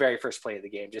the very first play of the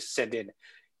game, just send in,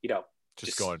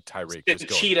 just going Tyreek, just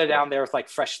cheetah down there with like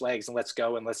fresh legs and let's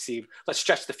go and let's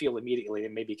stretch the field immediately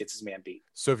and maybe he gets his man beat.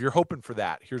 So if you're hoping for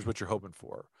that, here's what you're hoping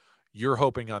for. You're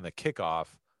hoping on the kickoff,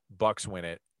 Bucks win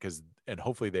it and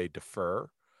hopefully they defer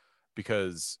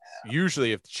because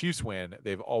usually if the Chiefs win,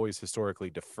 they've always historically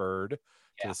deferred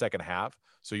to the second half.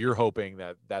 So you're hoping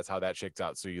that that's how that shakes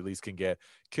out. So you at least can get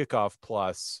kickoff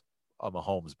plus a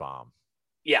Mahomes bomb.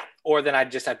 Yeah. Or then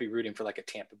I'd be rooting for like a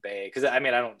Tampa Bay. Cause I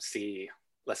mean, I don't see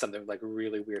unless something like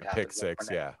really weird happens. Pick six.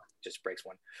 Yeah. Just breaks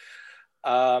one.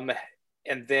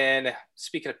 And then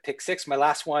speaking of pick six, my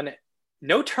last one,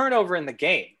 no turnover in the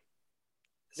game.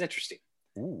 It's interesting.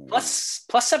 Ooh. Plus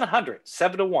 700,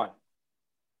 7-1.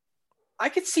 I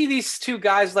could see these two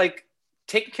guys like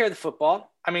taking care of the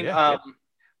football. I mean,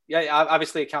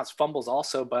 obviously it counts fumbles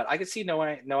also, but I could see no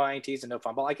INTs and no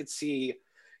fumble. I could see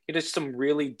some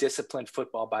really disciplined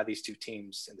football by these two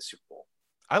teams in the Super Bowl.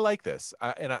 I like this,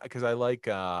 because I like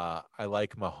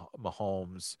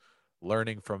Mahomes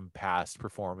learning from past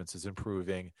performances,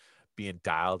 improving, being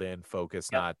dialed in,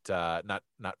 focused, not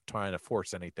trying to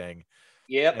force anything.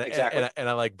 Yep, exactly. And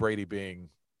I like Brady being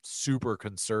super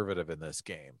conservative in this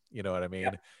game. You know what I mean?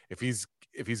 Yep. If he's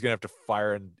gonna have to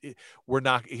fire, and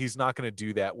he's not gonna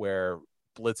do that where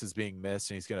blitz is being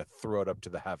missed and he's gonna throw it up to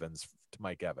the heavens to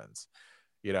Mike Evans.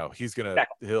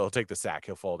 he'll take the sack,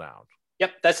 he'll fall down.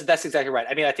 Yep, that's exactly right.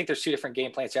 I mean, I think there's 2 different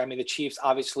game plans here. I mean, the Chiefs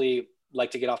obviously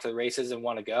like to get off to the races and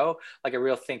want to go. Like, I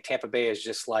really think Tampa Bay is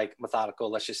just like methodical.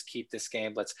 Let's just keep this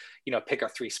game. Let's, pick our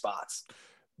 3 spots.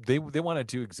 They want to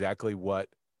do exactly what,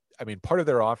 I mean, part of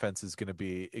their offense is going to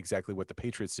be exactly what the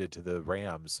Patriots did to the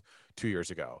Rams 2 years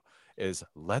ago, is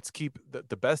let's keep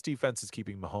the best defense is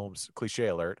keeping Mahomes, cliche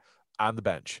alert, on the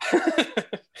bench.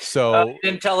 So you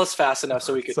didn't tell us fast enough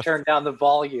so we could turn down the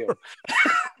volume.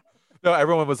 No,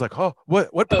 everyone was like, "Oh,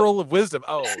 what pearl of wisdom?"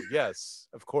 Oh, yes,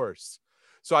 of course.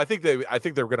 So I think they're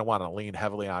going to want to lean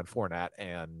heavily on Fournette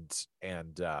and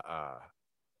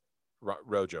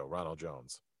Ronald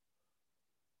Jones.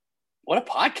 What a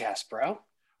podcast, bro!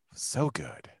 So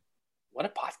good. What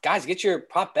a guys, get your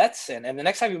prop bets in, and the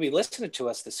next time you'll be listening to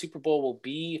us, the Super Bowl will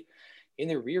be in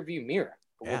the rearview mirror.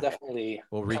 But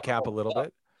we'll recap a little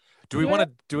bit. Do we want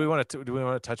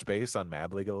to touch base on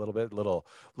Mab League a little bit? Little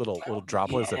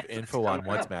droplets of info on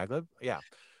what's Maglib? Yeah.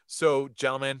 So,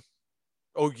 gentlemen,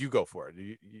 you go for it.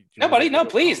 No,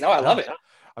 please. No, I love it.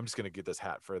 I'm just gonna get this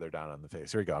hat further down on the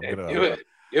face. Here we go. Do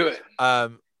it.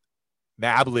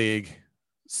 Mab League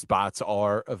spots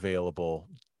are available,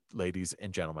 ladies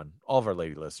and gentlemen. All of our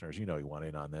lady listeners, you want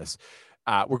in on this.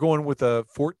 We're going with a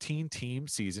 14-team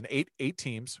season, eight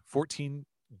teams, 14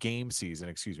 game season,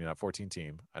 excuse me, not 14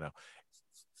 team. I know.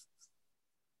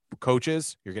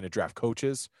 Coaches, you're going to draft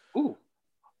coaches. Ooh.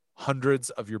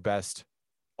 Hundreds of your best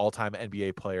all-time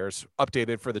NBA players,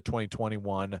 updated for the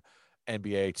 2021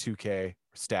 NBA 2K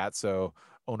stats. So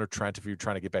owner Trent, if you're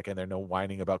trying to get back in there, no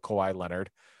whining about Kawhi Leonard.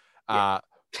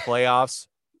 Playoffs,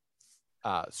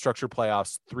 structured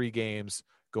playoffs, 3 games,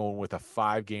 going with a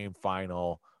 5-game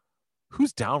final.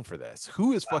 Who's down for this?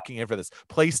 Who is fucking in for this?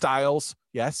 Play styles,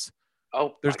 yes.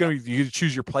 Oh, there's going to be, you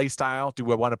choose your play style. Do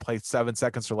I want to play 7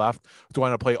 seconds or left? Do I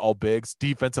want to play all bigs,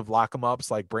 defensive lock 'em ups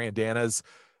like Brandana's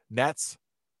Nets?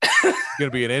 It's going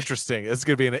to be an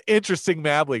interesting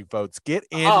Mab League, folks. Get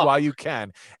in while you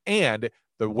can. And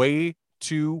the way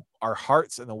to our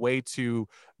hearts and the way to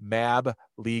Mab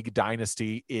League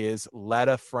Dynasty is let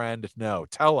a friend know.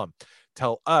 Tell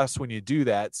us when you do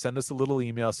that. Send us a little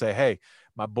email. Say, hey,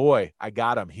 my boy, I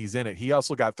got him. He's in it. He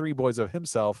also got 3 boys of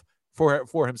himself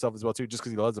for himself as well too, just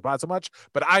because he loves the pod so much.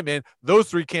 But I'm in. Those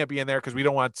 3 can't be in there because we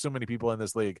don't want so many people in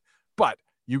this league. But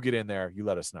you get in there. You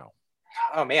let us know.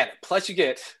 Oh man! Plus you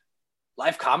get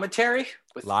live commentary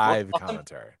with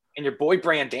commentary and your boy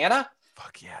Brandana.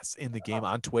 Fuck yes! In the game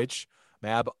on Twitch,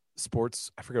 Mab Sports.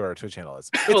 I forget what our Twitch channel is.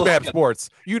 It's Mab Sports.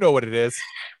 You know what it is.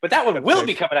 But that one will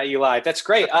be coming at you live. That's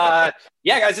great. Yeah,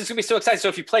 guys, it's gonna be so exciting. So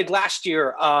if you played last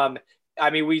year, I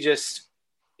mean,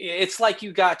 it's like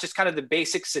you got just kind of the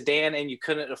basic sedan and you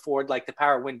couldn't afford like the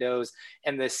power windows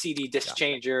and the CD disc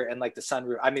changer and like the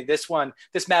sunroof. I mean, this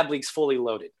Mab League's fully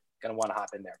loaded. Gonna want to hop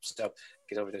in there. So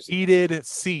get over there. Heated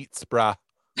seats, bruh.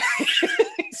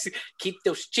 Keep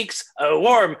those cheeks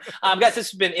warm. Guys,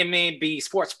 this has been MAB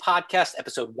Sports Podcast,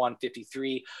 episode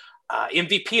 153.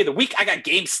 MVP of the week, I got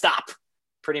GameStop.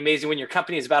 Pretty amazing when your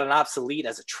company is about as obsolete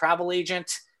as a travel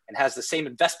agent and has the same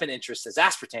investment interest as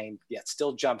aspartame, yet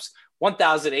still jumps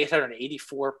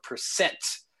 1,884%.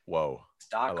 Whoa.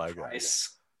 Stock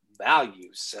price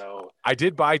value. So I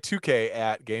did buy 2K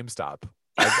at GameStop.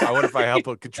 I wonder if I help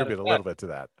contribute a little bit to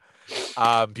that.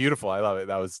 Beautiful. I love it.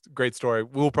 That was a great story.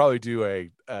 We'll probably do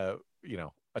a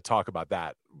talk about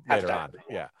that later on.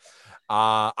 Yeah.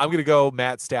 I'm going to go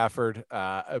Matt Stafford.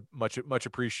 Much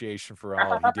appreciation for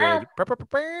all he did for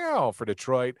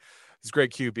Detroit. He's a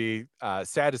great QB.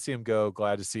 Sad to see him go.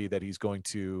 Glad to see that he's going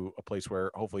to a place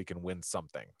where hopefully he can win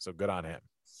something. So good on him.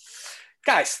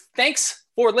 Guys, thanks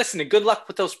for listening. Good luck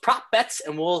with those prop bets,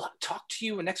 and we'll talk to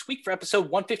you next week for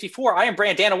episode 154. I am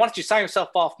Brandana. Why don't you sign yourself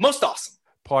off? Most awesome.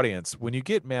 Audience, when you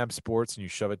get Mab Sports and you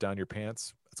shove it down your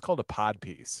pants, it's called a pod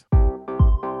piece.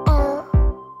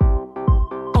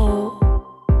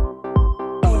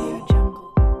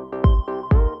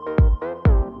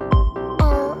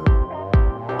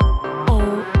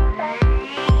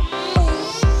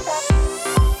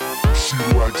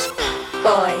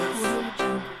 Boys,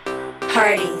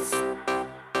 parties,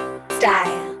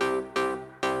 style,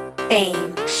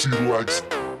 fame,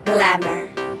 glamour,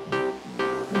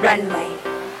 runway,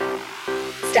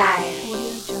 style,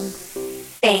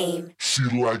 fame. She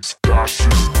likes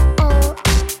fashion.